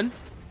special one.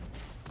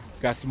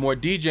 Got some more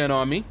degen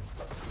on me.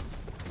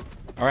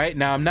 All right.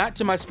 Now I'm not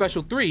to my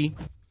special 3,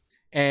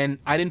 and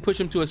I didn't push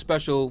him to a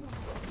special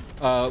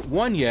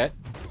 1 yet,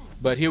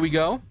 but here we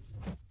go.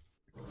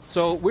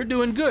 So we're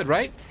doing good,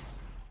 right?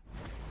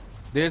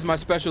 There's my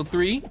special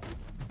 3.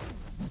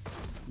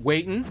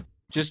 Waiting.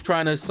 Just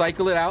trying to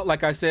cycle it out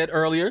like I said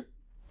earlier.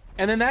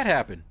 And then that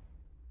happened.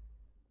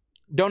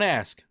 Don't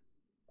ask.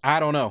 I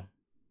don't know.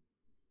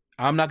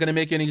 I'm not going to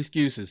make any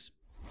excuses.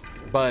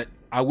 But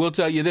I will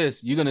tell you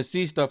this. You're going to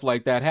see stuff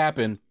like that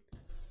happen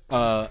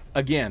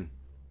again.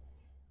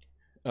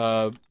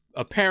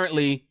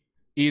 Apparently,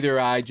 either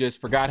I just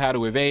forgot how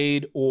to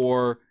evade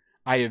or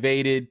I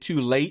evaded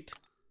too late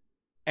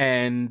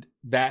and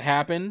that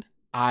happened.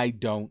 I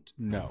don't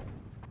know.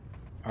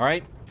 All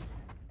right.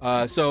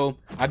 So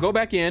I go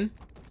back in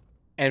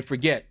and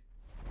forget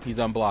he's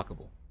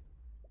unblockable.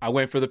 I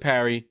went for the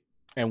parry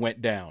and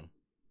went down.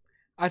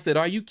 I said,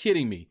 are you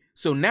kidding me?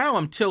 So now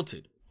I'm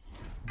tilted.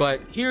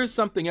 But here's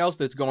something else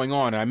that's going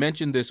on. I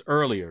mentioned this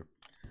earlier.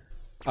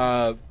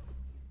 My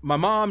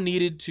mom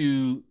needed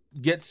to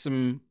get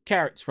some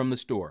carrots from the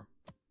store.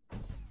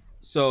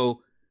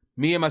 So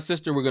me and my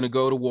sister were going to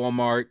go to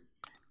Walmart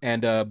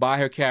and buy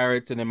her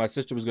carrots. And then my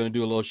sister was going to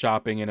do a little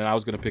shopping. And then I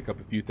was going to pick up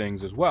a few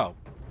things as well.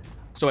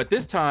 So at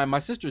this time, my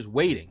sister's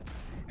waiting.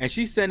 And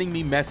she's sending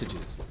me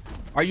messages.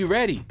 Are you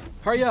ready?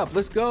 Hurry up.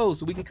 Let's go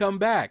so we can come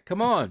back.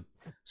 Come on.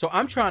 So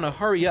I'm trying to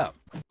hurry up.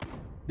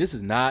 This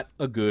is not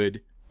a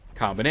good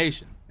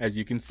combination. As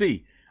you can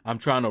see, I'm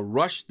trying to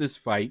rush this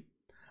fight.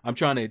 I'm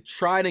trying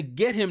to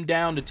get him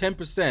down to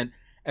 10%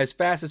 as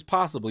fast as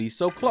possible. He's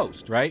so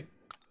close, right?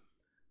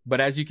 But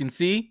as you can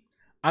see,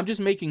 I'm just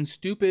making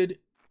stupid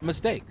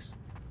mistakes.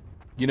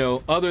 You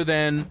know, other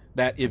than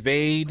that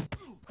evade,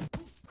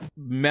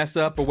 mess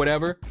up or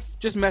whatever,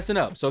 just messing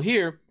up. So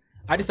here,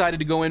 I decided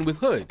to go in with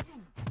Hood.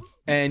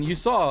 And you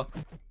saw,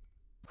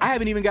 I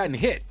haven't even gotten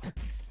hit.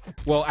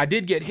 Well, I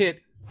did get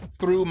hit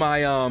through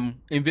my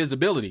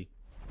invisibility.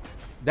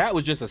 That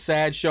was just a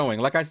sad showing.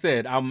 Like I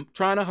said, I'm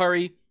trying to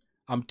hurry.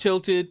 I'm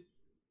tilted.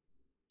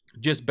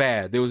 Just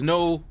bad. There was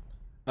no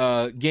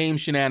game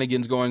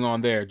shenanigans going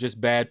on there. Just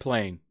bad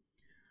playing.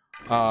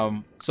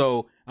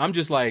 So I'm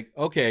just like,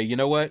 okay, you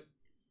know what?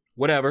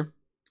 Whatever.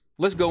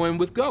 Let's go in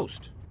with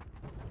Ghost.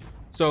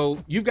 So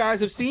you guys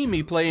have seen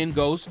me playing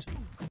Ghost.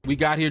 We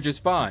got here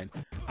just fine.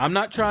 I'm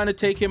not trying to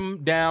take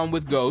him down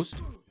with Ghost.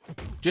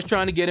 Just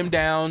trying to get him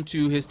down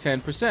to his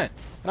 10%. And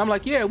I'm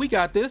like, yeah, we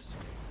got this.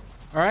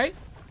 All right.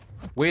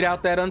 Wait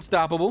out that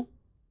unstoppable.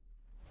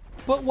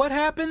 But what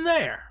happened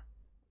there?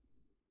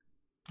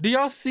 Do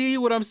y'all see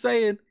what I'm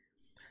saying?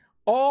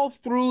 All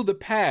through the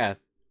path,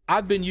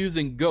 I've been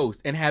using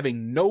Ghost and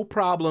having no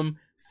problem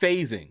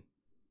phasing.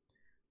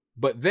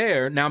 But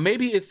there, now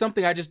maybe it's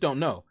something I just don't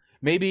know.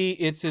 Maybe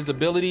it's his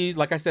abilities.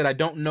 Like I said, I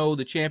don't know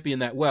the champion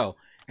that well.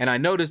 And I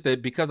noticed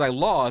that because I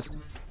lost,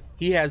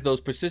 he has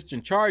those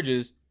persistent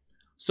charges.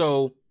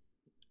 So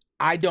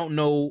I don't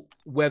know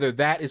whether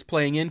that is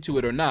playing into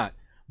it or not.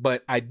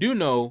 But I do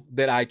know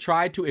that I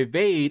tried to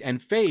evade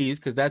and phase,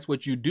 because that's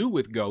what you do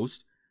with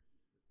Ghost.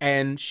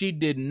 And she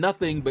did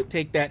nothing but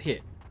take that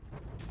hit.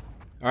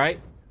 All right.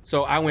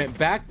 So I went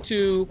back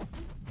to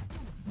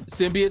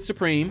Symbiote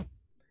Supreme.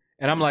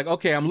 And I'm like,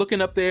 okay, I'm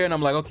looking up there and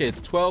I'm like, okay, it's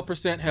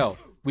 12%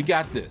 health. We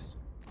got this.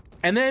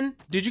 And then,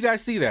 did you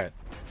guys see that?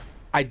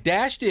 I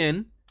dashed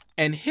in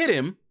and hit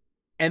him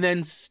and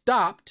then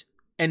stopped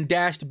and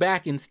dashed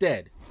back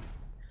instead.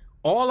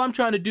 All I'm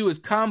trying to do is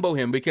combo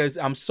him because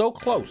I'm so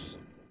close.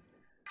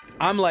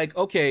 I'm like,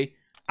 okay,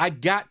 I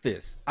got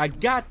this. I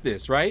got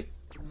this, right?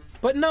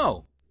 But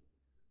no.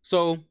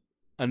 So,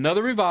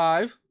 another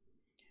revive.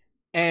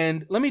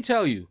 And let me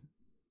tell you,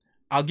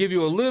 I'll give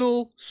you a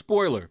little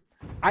spoiler.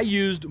 I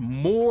used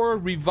more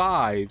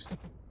revives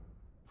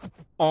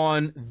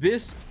on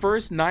this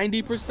first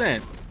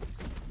 90%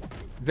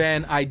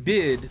 than I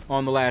did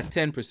on the last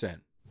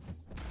 10%.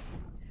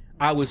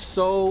 I was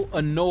so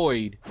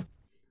annoyed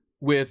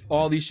with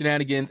all these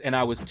shenanigans and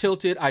I was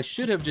tilted. I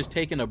should have just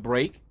taken a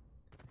break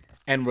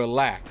and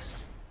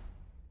relaxed,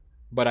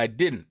 but I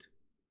didn't.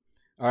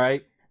 All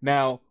right.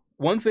 Now,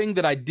 one thing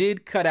that I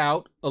did cut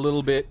out a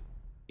little bit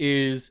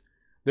is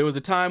there was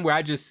a time where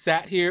I just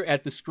sat here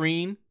at the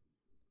screen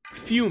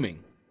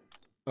fuming.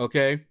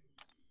 Okay.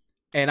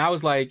 And I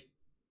was like,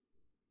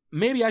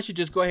 maybe I should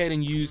just go ahead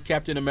and use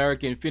Captain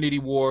America Infinity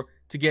War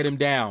to get him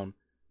down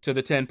to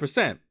the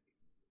 10%.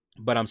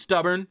 But I'm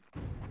stubborn,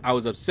 I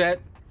was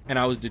upset, and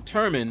I was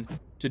determined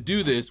to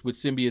do this with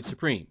Symbiote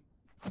Supreme.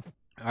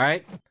 All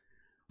right?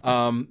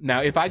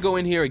 Now, if I go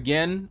in here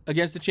again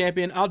against the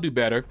champion, I'll do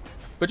better.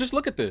 But just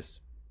look at this.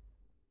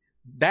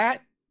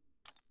 That,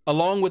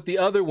 along with the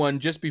other one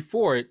just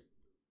before it,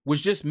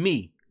 was just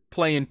me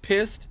playing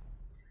pissed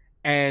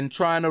and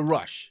trying to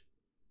rush.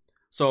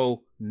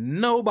 So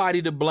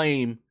nobody to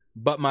blame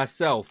but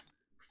myself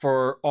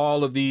for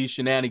all of these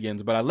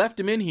shenanigans. But I left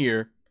him in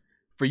here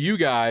for you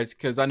guys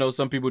because I know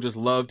some people just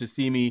love to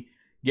see me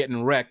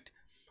getting wrecked.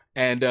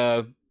 And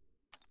a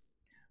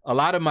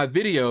lot of my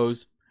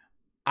videos,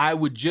 I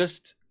would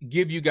just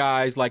give you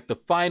guys like the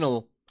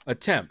final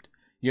attempt.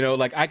 You know,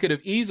 like I could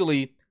have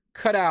easily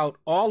cut out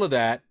all of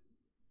that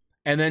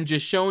and then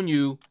just shown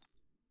you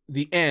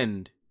the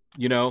end,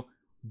 you know,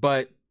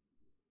 but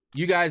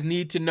you guys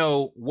need to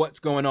know what's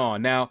going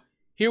on. Now,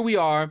 here we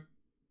are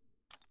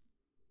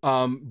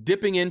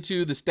dipping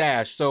into the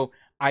stash. So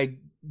I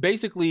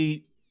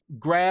basically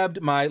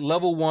grabbed my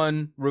level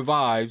 1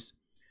 revives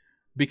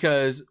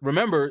because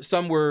remember,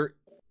 some were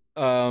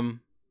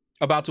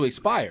about to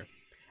expire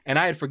and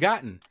I had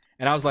forgotten.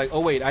 And I was like, oh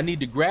wait, I need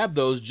to grab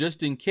those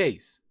just in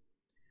case.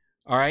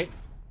 All right.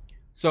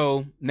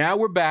 So now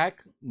we're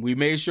back. We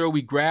made sure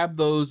we grabbed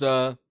those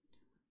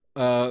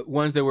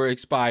ones that were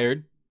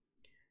expired.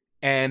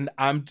 And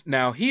I'm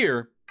now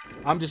here.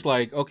 I'm just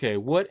like, okay,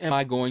 what am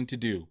I going to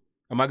do?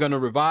 Am I going to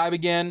revive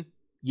again?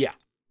 Yeah,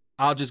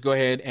 I'll just go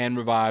ahead and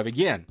revive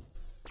again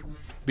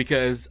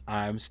because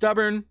I'm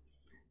stubborn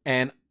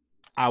and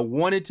I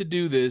wanted to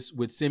do this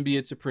with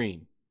Symbiote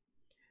Supreme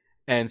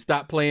and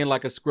stop playing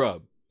like a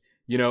scrub.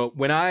 You know,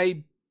 when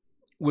I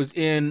was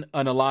in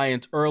an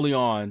alliance early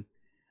on,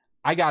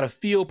 I got a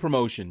field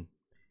promotion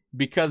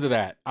because of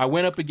that. I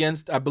went up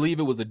against, I believe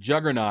it was a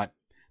Juggernaut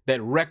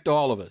that wrecked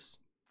all of us.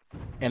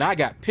 And I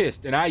got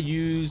pissed and I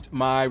used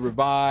my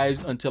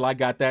revives until I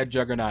got that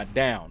Juggernaut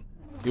down.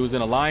 It was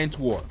an alliance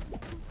war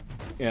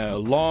a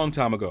long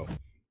time ago.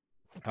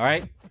 All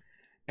right.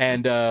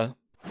 And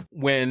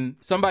when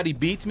somebody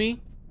beats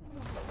me,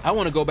 I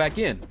want to go back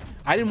in.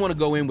 I didn't want to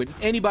go in with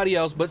anybody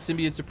else but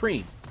Symbiote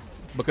Supreme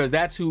because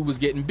that's who was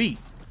getting beat.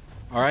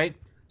 All right.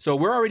 So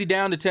we're already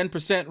down to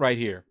 10% right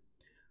here.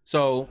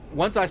 So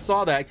once I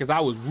saw that, because I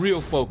was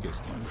real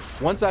focused,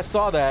 once I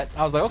saw that,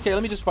 I was like, okay,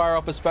 let me just fire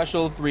off a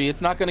special 3.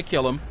 It's not going to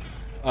kill him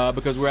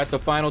because we're at the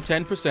final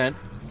 10%.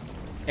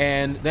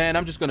 And then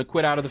I'm just going to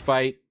quit out of the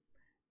fight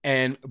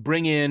and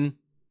bring in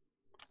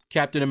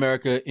Captain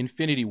America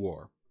Infinity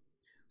War.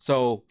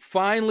 So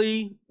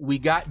finally, we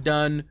got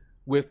done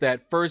with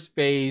that first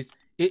phase.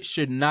 It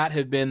should not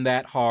have been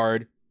that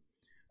hard.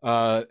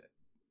 I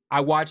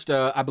watched,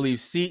 I believe,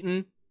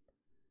 Seaton,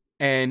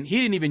 and he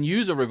didn't even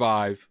use a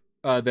revive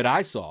that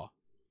I saw.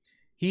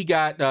 He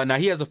got, now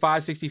he has a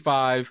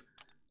 565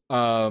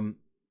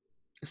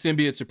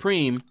 Symbiote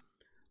Supreme,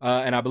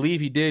 and I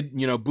believe he did,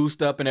 you know,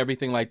 boost up and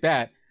everything like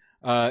that.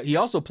 He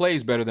also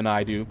plays better than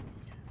I do.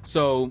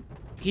 So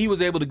he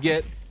was able to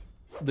get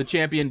the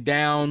champion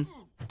down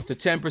to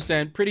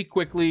 10% pretty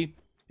quickly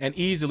and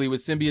easily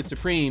with Symbiote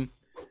Supreme.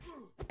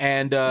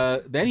 And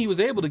then he was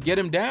able to get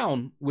him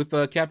down with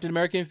Captain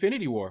America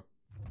Infinity War.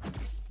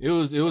 It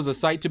was a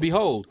sight to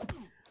behold.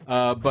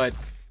 But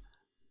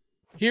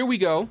here we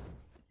go.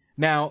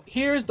 Now,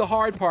 here's the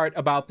hard part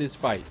about this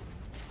fight.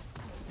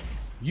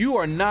 You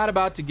are not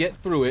about to get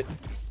through it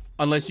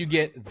unless you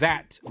get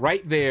that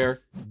right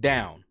there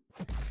down.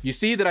 You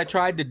see that I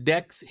tried to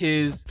dex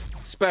his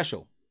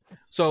special.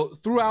 So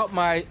throughout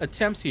my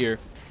attempts here,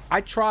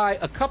 I try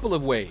a couple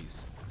of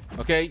ways.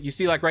 Okay, you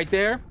see like right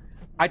there,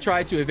 I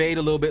tried to evade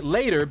a little bit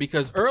later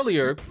because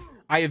earlier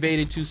I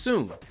evaded too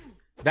soon.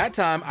 That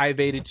time I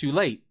evaded too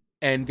late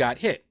and got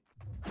hit.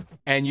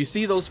 And you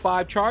see those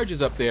 5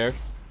 charges up there,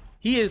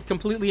 he is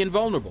completely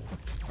invulnerable,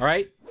 all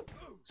right?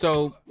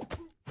 So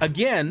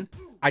again,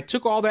 I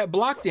took all that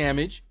block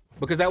damage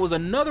because that was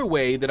another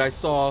way that I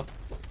saw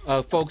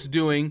folks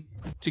doing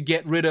to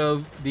get rid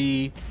of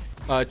the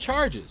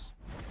charges.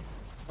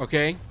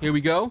 Okay, here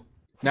we go.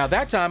 Now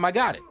that time I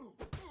got it.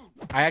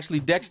 I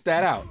actually dexed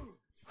that out.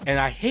 And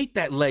I hate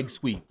that leg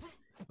sweep.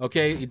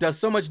 Okay, it does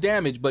so much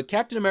damage, but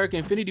Captain America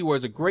Infinity War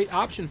is a great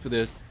option for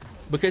this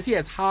because he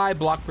has high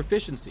block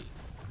proficiency.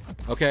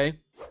 Okay,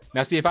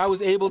 now see, if I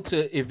was able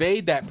to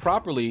evade that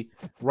properly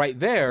right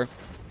there,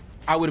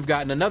 I would have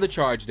gotten another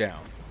charge down.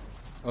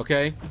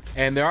 Okay,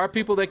 and there are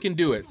people that can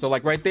do it. So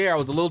like right there, I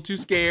was a little too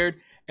scared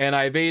and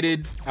I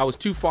evaded. I was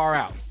too far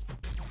out.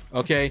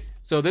 Okay,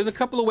 so there's a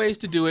couple of ways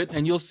to do it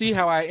and you'll see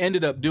how I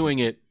ended up doing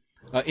it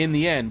in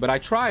the end, but I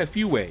try a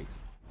few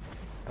ways.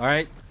 All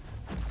right,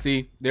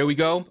 see, there we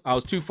go. I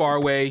was too far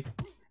away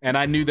and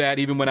I knew that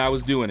even when I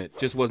was doing it,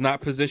 just was not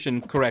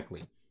positioned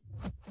correctly.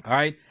 All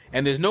right,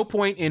 and there's no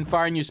point in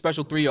firing your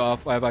special 3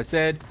 off. As I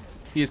said,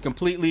 he is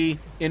completely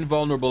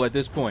invulnerable at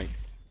this point.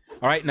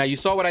 All right, now you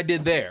saw what I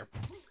did there.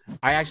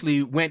 I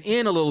actually went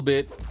in a little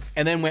bit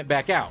and then went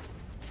back out.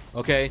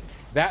 Okay,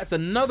 that's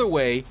another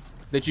way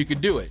that you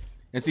could do it.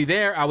 And see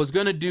there, I was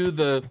gonna do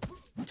the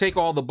take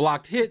all the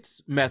blocked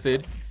hits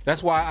method.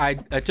 That's why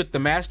I took the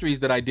masteries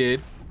that I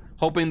did,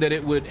 hoping that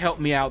it would help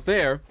me out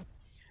there.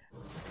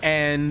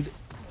 And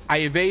I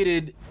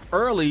evaded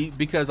early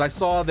because I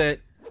saw that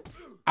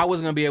I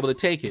wasn't going to be able to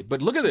take it.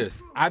 But look at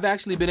this. I've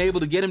actually been able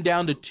to get him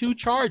down to 2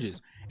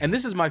 charges. And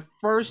this is my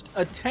first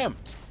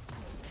attempt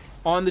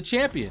on the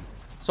champion.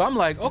 So I'm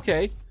like,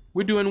 okay,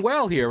 we're doing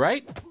well here,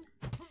 right?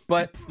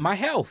 But my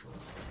health,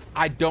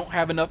 I don't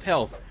have enough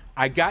health.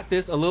 I got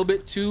this a little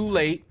bit too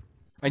late.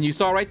 And you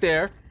saw right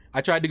there,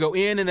 I tried to go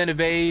in and then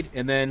evade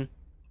and then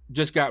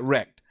just got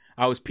wrecked.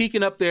 I was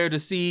peeking up there to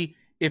see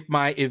if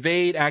my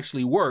evade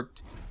actually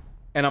worked.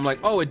 And I'm like,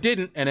 oh, it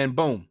didn't. And then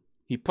boom,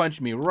 he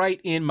punched me right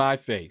in my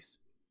face.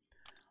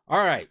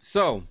 All right,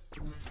 so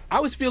I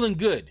was feeling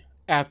good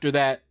after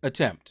that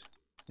attempt,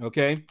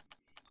 okay?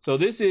 So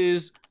this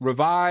is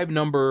revive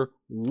number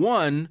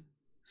 1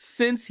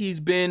 since he's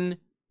been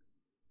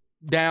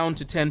down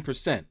to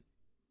 10%.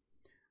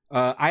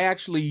 I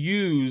actually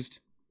used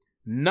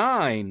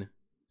 9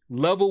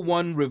 level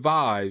 1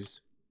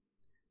 revives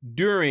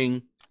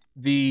during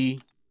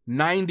the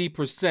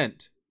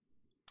 90%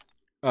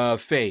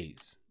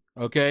 phase,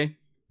 okay?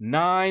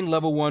 9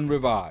 level 1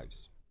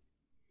 revives.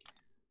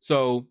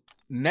 So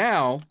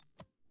now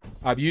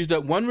I've used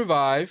up 1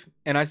 revive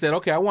and I said,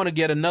 okay, I want to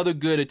get another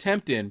good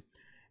attempt in.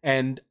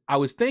 And I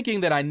was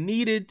thinking that I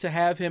needed to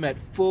have him at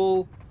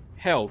full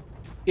health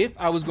if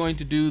I was going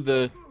to do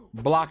the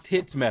blocked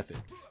hits method,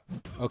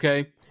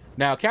 okay?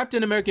 Now,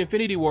 Captain America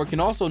Infinity War can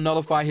also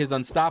nullify his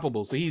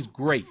unstoppable, so he's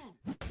great.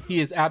 He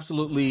is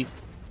absolutely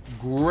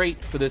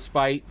great for this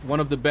fight, one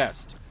of the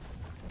best.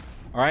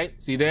 All right,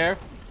 see there?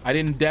 I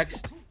didn't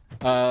dex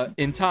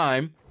in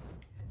time.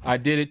 I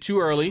did it too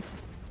early.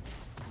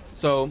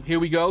 So here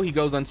we go. He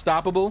goes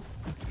unstoppable,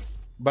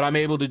 but I'm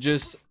able to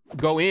just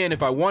go in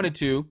if I wanted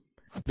to.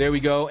 There we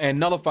go, and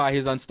nullify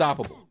his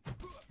unstoppable.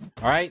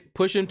 All right,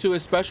 push him to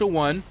his special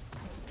 1,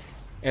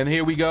 and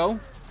here we go.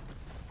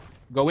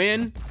 Go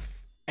in,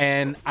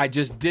 and I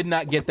just did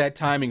not get that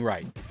timing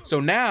right. So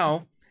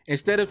now,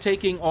 instead of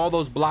taking all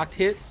those blocked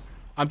hits,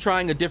 I'm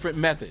trying a different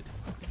method,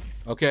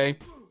 okay?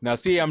 Now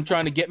see, I'm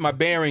trying to get my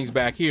bearings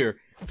back here.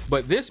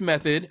 But this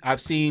method I've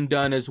seen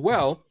done as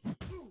well,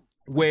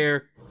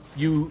 where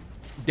you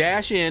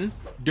dash in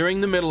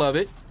during the middle of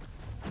it,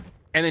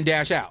 and then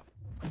dash out,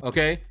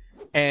 okay?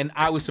 And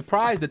I was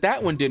surprised that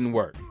that one didn't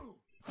work.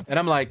 And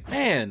I'm like,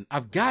 man,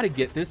 I've got to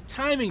get this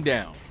timing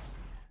down,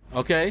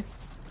 okay?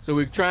 So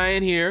we're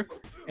trying here,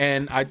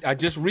 and I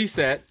just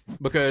reset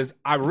because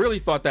I really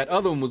thought that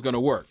other one was going to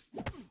work,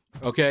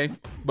 okay?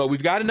 But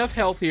we've got enough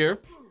health here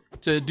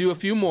to do a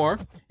few more.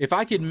 If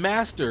I could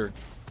master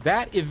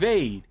that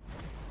evade,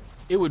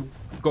 it would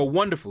go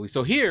wonderfully.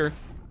 So here,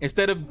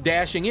 instead of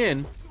dashing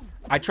in,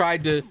 I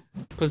tried to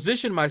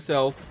position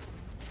myself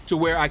to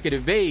where I could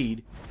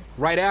evade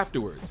right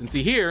afterwards. And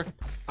see here,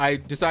 I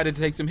decided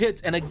to take some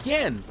hits, and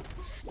again,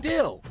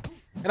 still.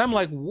 And I'm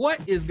like, what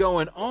is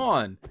going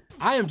on?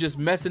 I am just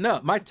messing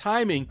up. My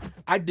timing,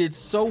 I did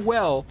so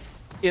well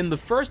in the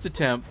first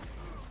attempt,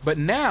 but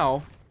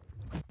now,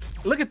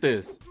 look at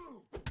this.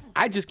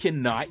 I just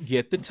cannot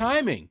get the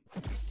timing.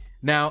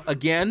 Now,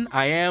 again,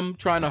 I am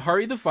trying to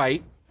hurry the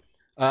fight.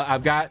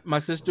 I've got my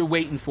sister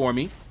waiting for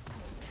me,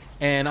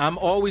 and I'm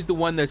always the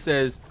one that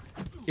says,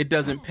 it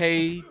doesn't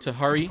pay to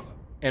hurry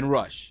and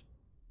rush.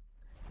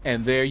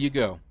 And there you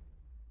go.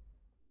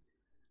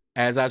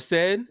 As I've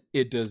said,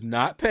 it does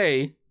not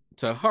pay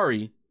to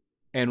hurry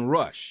and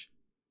rush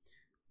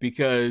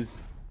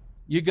because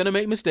you're going to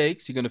make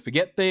mistakes. You're going to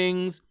forget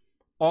things.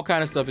 All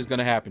kind of stuff is going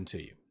to happen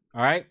to you.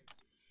 All right.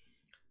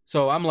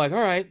 So I'm like,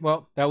 all right,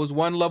 well, that was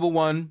 1 level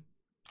 1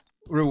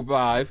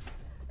 revive.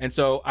 And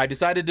so I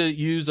decided to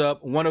use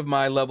up one of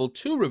my level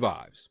 2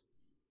 revives.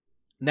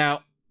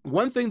 Now,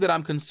 one thing that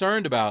I'm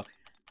concerned about,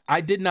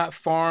 I did not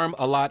farm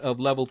a lot of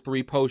level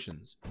 3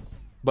 potions.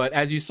 But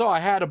as you saw, I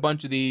had a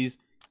bunch of these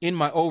in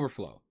my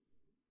overflow.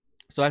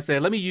 So I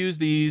said, let me use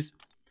these.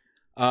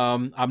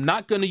 I'm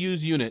not going to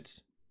use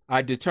units.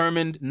 I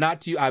determined not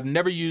to. I've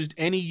never used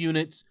any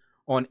units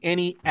on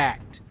any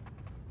act.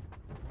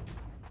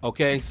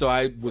 Okay, so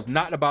I was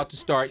not about to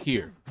start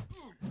here.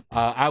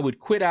 I would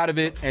quit out of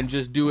it and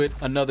just do it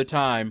another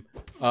time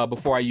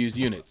before I use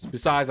units.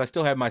 Besides, I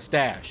still have my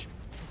stash.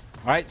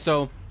 All right,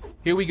 so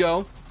here we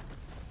go.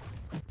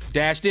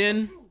 Dashed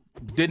in,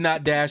 did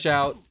not dash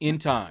out in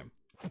time.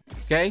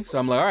 Okay, so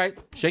I'm like, all right,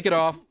 shake it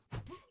off.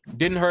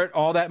 Didn't hurt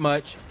all that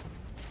much.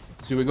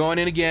 So we're going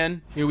in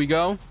again. Here we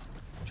go.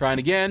 Trying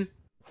again.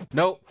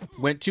 Nope,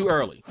 went too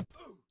early.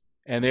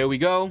 And there we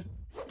go.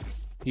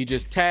 He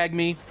just tagged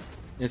me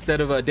instead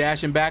of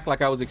dashing back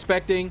like I was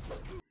expecting.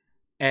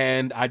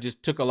 And I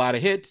just took a lot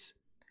of hits.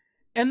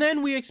 And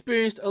then we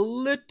experienced a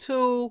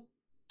little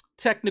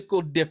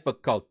technical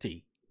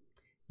difficulty.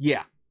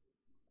 Yeah,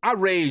 I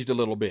raged a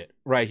little bit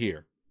right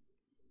here.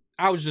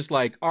 I was just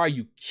like, are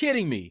you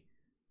kidding me?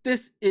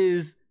 This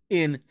is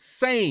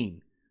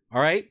insane.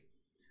 All right.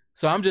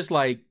 So I'm just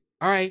like,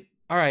 all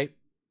right,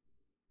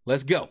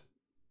 let's go.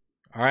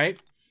 All right.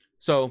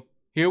 So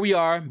here we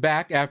are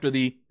back after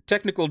the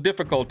technical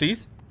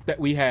difficulties that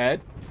we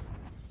had.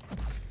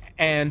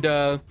 And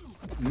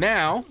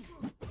now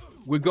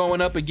we're going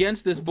up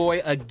against this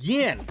boy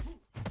again.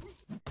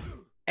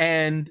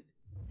 And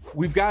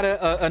we've got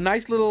a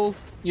nice little,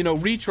 you know,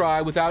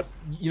 retry without,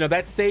 you know,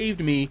 that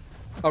saved me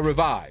a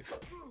revive.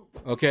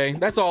 Okay,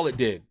 that's all it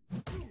did.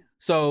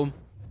 So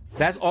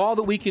that's all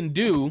that we can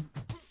do.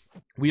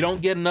 We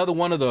don't get another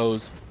one of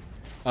those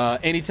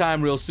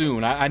anytime real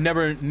soon. I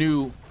never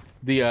knew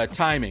the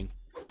timing.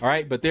 All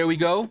right, but there we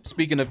go.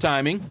 Speaking of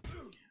timing,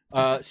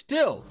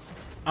 still,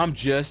 I'm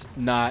just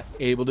not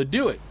able to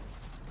do it.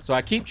 So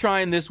I keep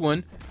trying this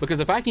one, because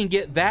if I can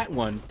get that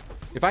one,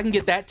 if I can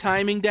get that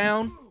timing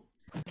down,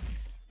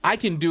 I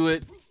can do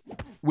it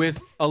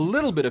with a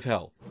little bit of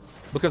health,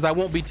 because I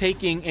won't be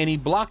taking any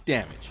block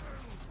damage.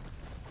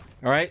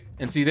 All right,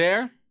 and see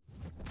there?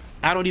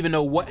 I don't even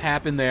know what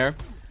happened there.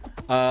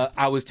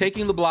 I was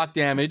taking the block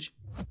damage,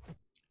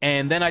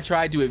 and then I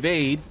tried to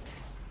evade,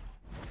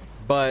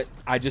 but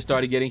I just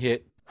started getting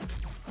hit.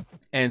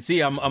 And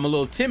see, I'm a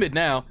little timid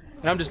now,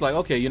 and I'm just like,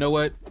 okay, you know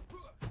what?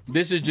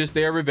 This is just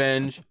their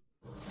revenge.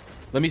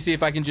 Let me see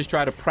if I can just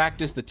try to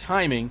practice the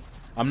timing.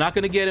 I'm not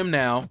gonna get him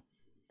now,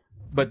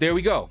 but there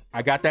we go.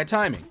 I got that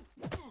timing.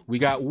 We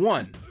got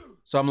one.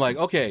 So I'm like,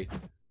 okay,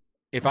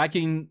 if I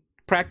can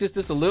practice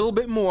this a little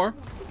bit more,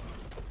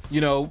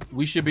 you know,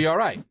 we should be all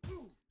right.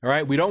 All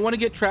right, we don't want to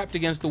get trapped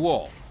against the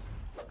wall.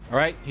 All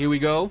right, here we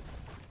go.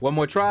 One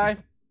more try.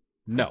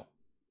 No.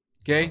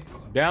 Okay,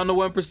 down to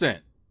 1%.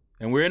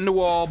 And we're in the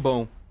wall,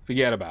 boom,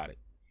 forget about it.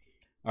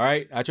 All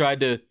right, I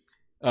tried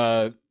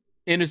to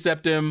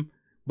intercept him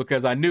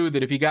because I knew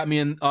that if he got me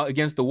in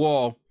against the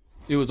wall,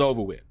 it was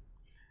over with.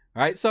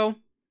 All right, so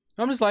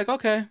I'm just like,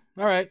 okay,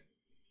 all right.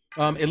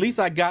 At least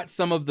I got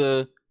some of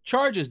the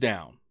charges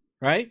down,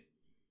 right?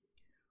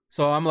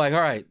 So I'm like,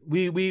 all right,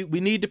 we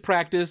need to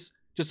practice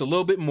just a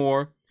little bit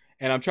more.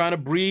 And I'm trying to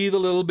breathe a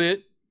little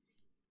bit.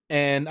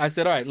 And I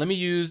said, all right, let me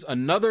use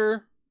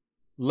another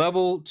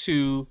level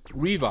 2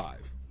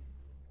 revive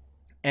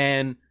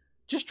and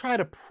just try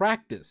to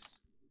practice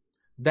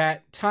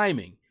that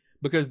timing,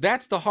 because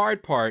that's the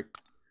hard part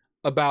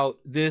about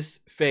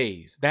this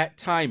phase, that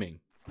timing.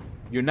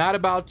 You're not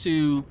about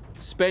to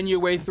spend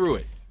your way through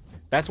it.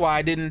 That's why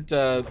I didn't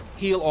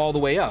heal all the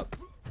way up,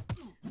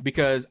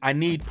 because I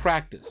need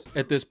practice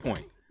at this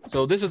point.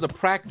 So this is a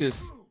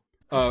practice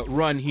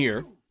run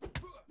here.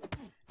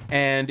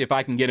 And if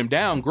I can get him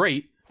down,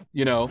 great,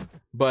 you know,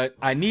 but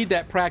I need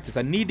that practice.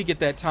 I need to get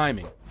that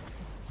timing.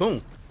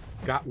 Boom,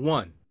 got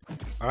one.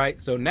 All right,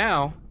 so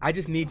now I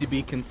just need to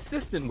be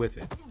consistent with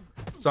it.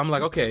 So I'm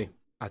like, okay,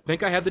 I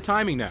think I have the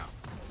timing now.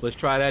 So let's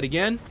try that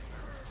again.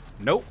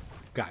 Nope,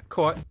 got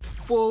caught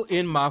full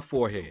in my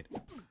forehead.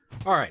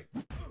 All right,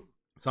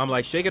 so I'm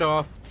like, shake it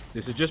off.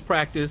 This is just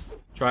practice.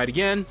 Try it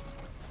again.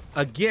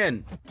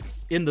 Again,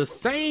 in the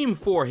same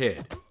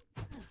forehead.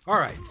 All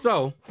right,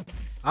 so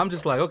I'm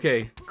just like,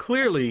 okay,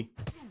 clearly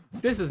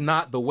this is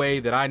not the way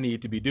that I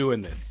need to be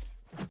doing this.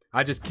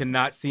 I just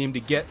cannot seem to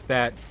get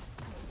that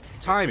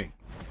timing.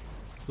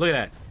 Look at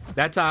that.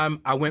 That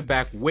time I went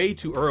back way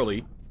too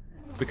early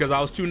because I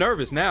was too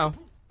nervous now.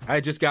 I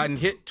had just gotten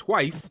hit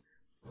twice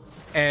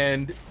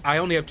and I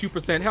only have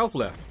 2% health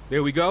left.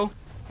 There we go.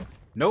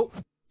 Nope,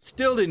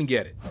 still didn't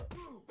get it.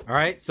 All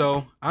right,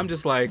 so I'm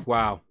just like,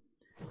 wow.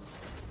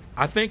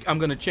 I think I'm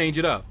gonna change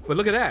it up. But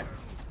look at that.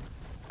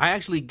 I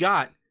actually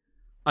got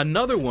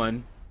another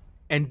one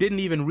and didn't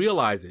even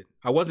realize it.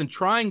 I wasn't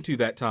trying to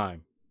that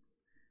time.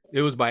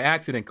 It was by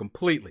accident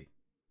completely.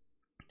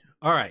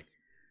 All right,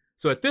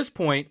 so at this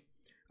point,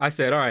 I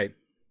said, all right,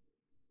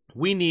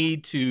 we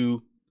need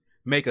to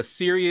make a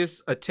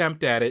serious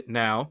attempt at it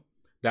now.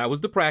 That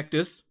was the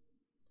practice.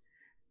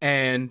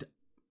 And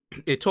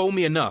it told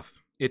me enough.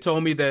 It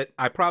told me that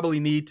I probably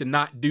need to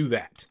not do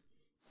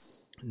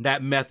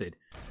that method.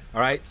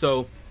 All right,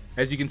 so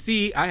as you can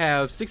see, I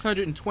have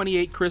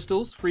 628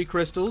 crystals, free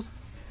crystals,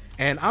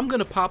 and I'm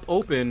gonna pop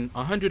open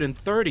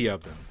 130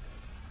 of them.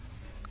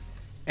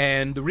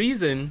 And the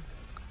reason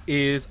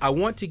is I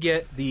want to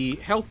get the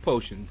health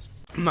potions.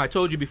 I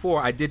told you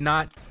before, I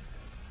didn't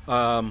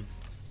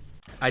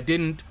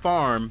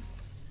farm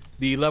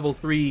the level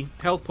 3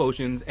 health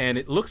potions, and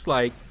it looks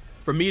like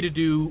for me to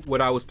do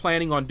what I was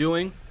planning on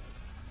doing,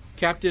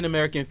 Captain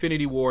America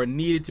Infinity War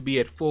needed to be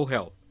at full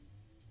health.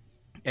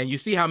 And you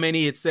see how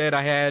many it said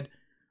I had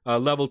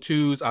level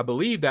 2s. I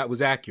believe that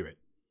was accurate,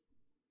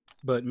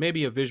 but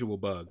maybe a visual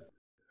bug.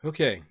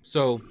 Okay,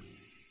 so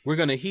we're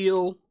gonna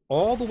heal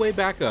all the way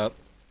back up,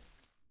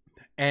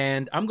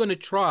 and I'm gonna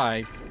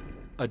try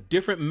a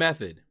different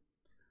method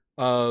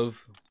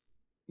of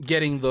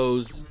getting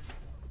those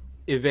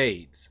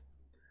evades.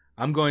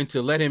 I'm going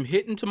to let him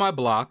hit into my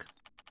block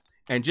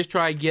and just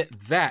try to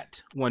get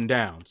that one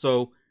down.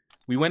 So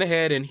we went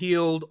ahead and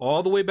healed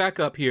all the way back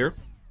up here,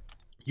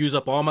 use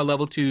up all my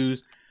level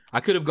 2s. I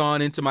could have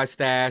gone into my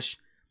stash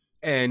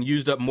and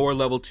used up more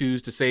level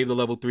 2s to save the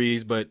level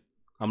 3s, but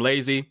I'm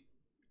lazy.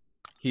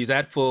 He's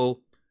at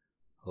full.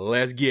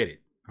 Let's get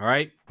it. All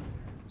right.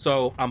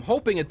 So I'm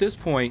hoping at this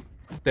point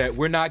that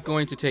we're not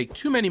going to take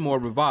too many more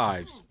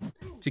revives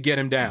to get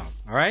him down.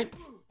 All right.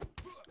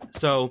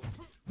 So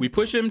we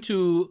push him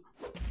to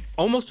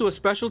almost to a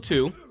special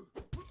 2,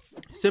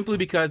 simply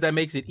because that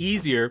makes it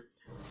easier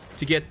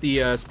to get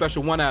the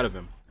special 1 out of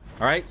him.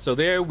 All right, so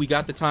there we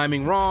got the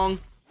timing wrong.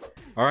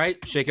 All right,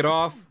 shake it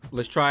off.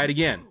 Let's try it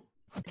again.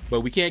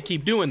 But we can't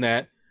keep doing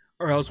that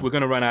or else we're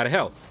gonna run out of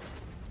health.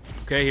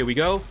 Okay, here we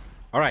go.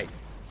 All right,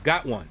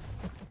 got one.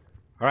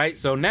 All right,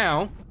 so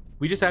now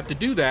we just have to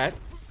do that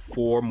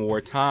 4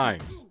 more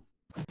times.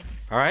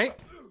 All right,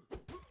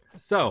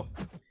 so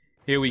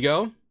here we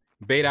go.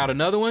 Bait out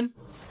another one.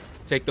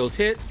 Take those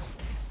hits.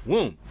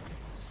 Boom.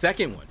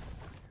 Second one.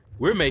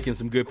 We're making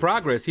some good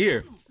progress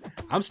here.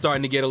 I'm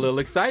starting to get a little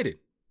excited.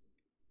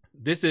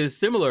 This is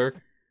similar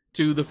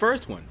to the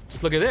first one.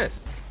 Just look at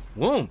this.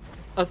 Boom.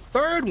 A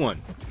third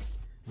one.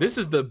 This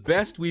is the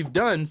best we've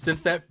done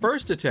since that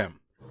first attempt.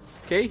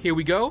 Okay, here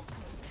we go.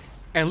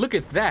 And look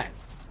at that.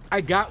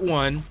 I got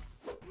one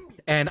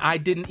and I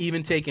didn't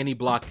even take any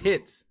blocked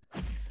hits.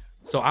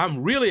 So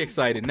I'm really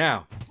excited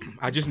now.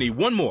 I just need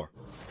one more.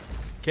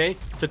 Okay,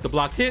 took the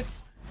blocked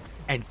hits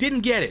and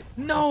didn't get it.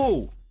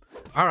 No.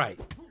 All right.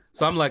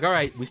 So I'm like, all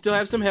right, we still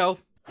have some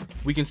health.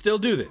 We can still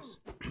do this.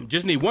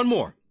 Just need one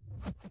more.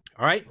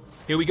 All right,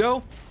 here we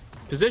go.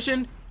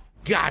 Position,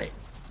 got it.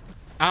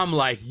 I'm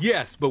like,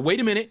 yes, but wait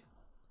a minute.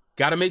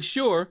 Gotta make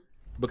sure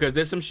because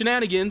there's some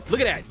shenanigans. Look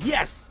at that,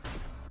 yes.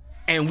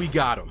 And we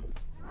got him.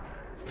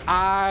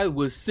 I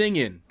was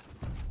singing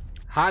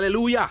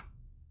hallelujah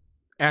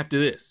after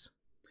this.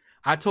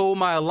 I told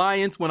my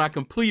alliance when I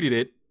completed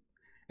it,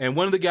 and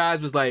one of the guys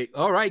was like,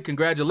 all right,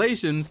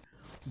 congratulations,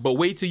 but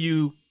wait till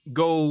you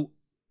go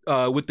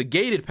with the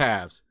gated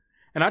paths.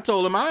 And I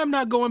told him, I'm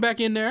not going back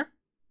in there.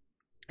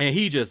 And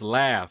he just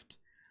laughed.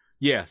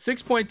 Yeah,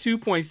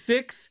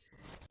 6.2.6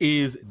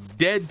 is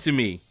dead to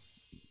me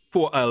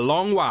for a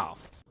long while.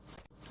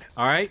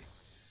 All right.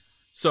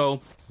 So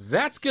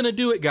that's going to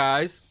do it,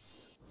 guys.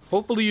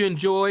 Hopefully you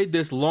enjoyed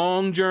this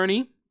long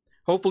journey.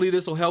 Hopefully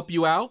this will help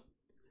you out.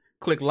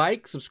 Click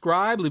like,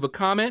 subscribe, leave a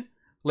comment.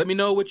 Let me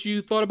know what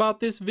you thought about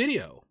this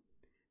video.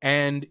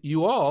 And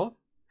you all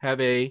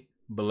have a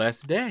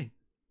blessed day.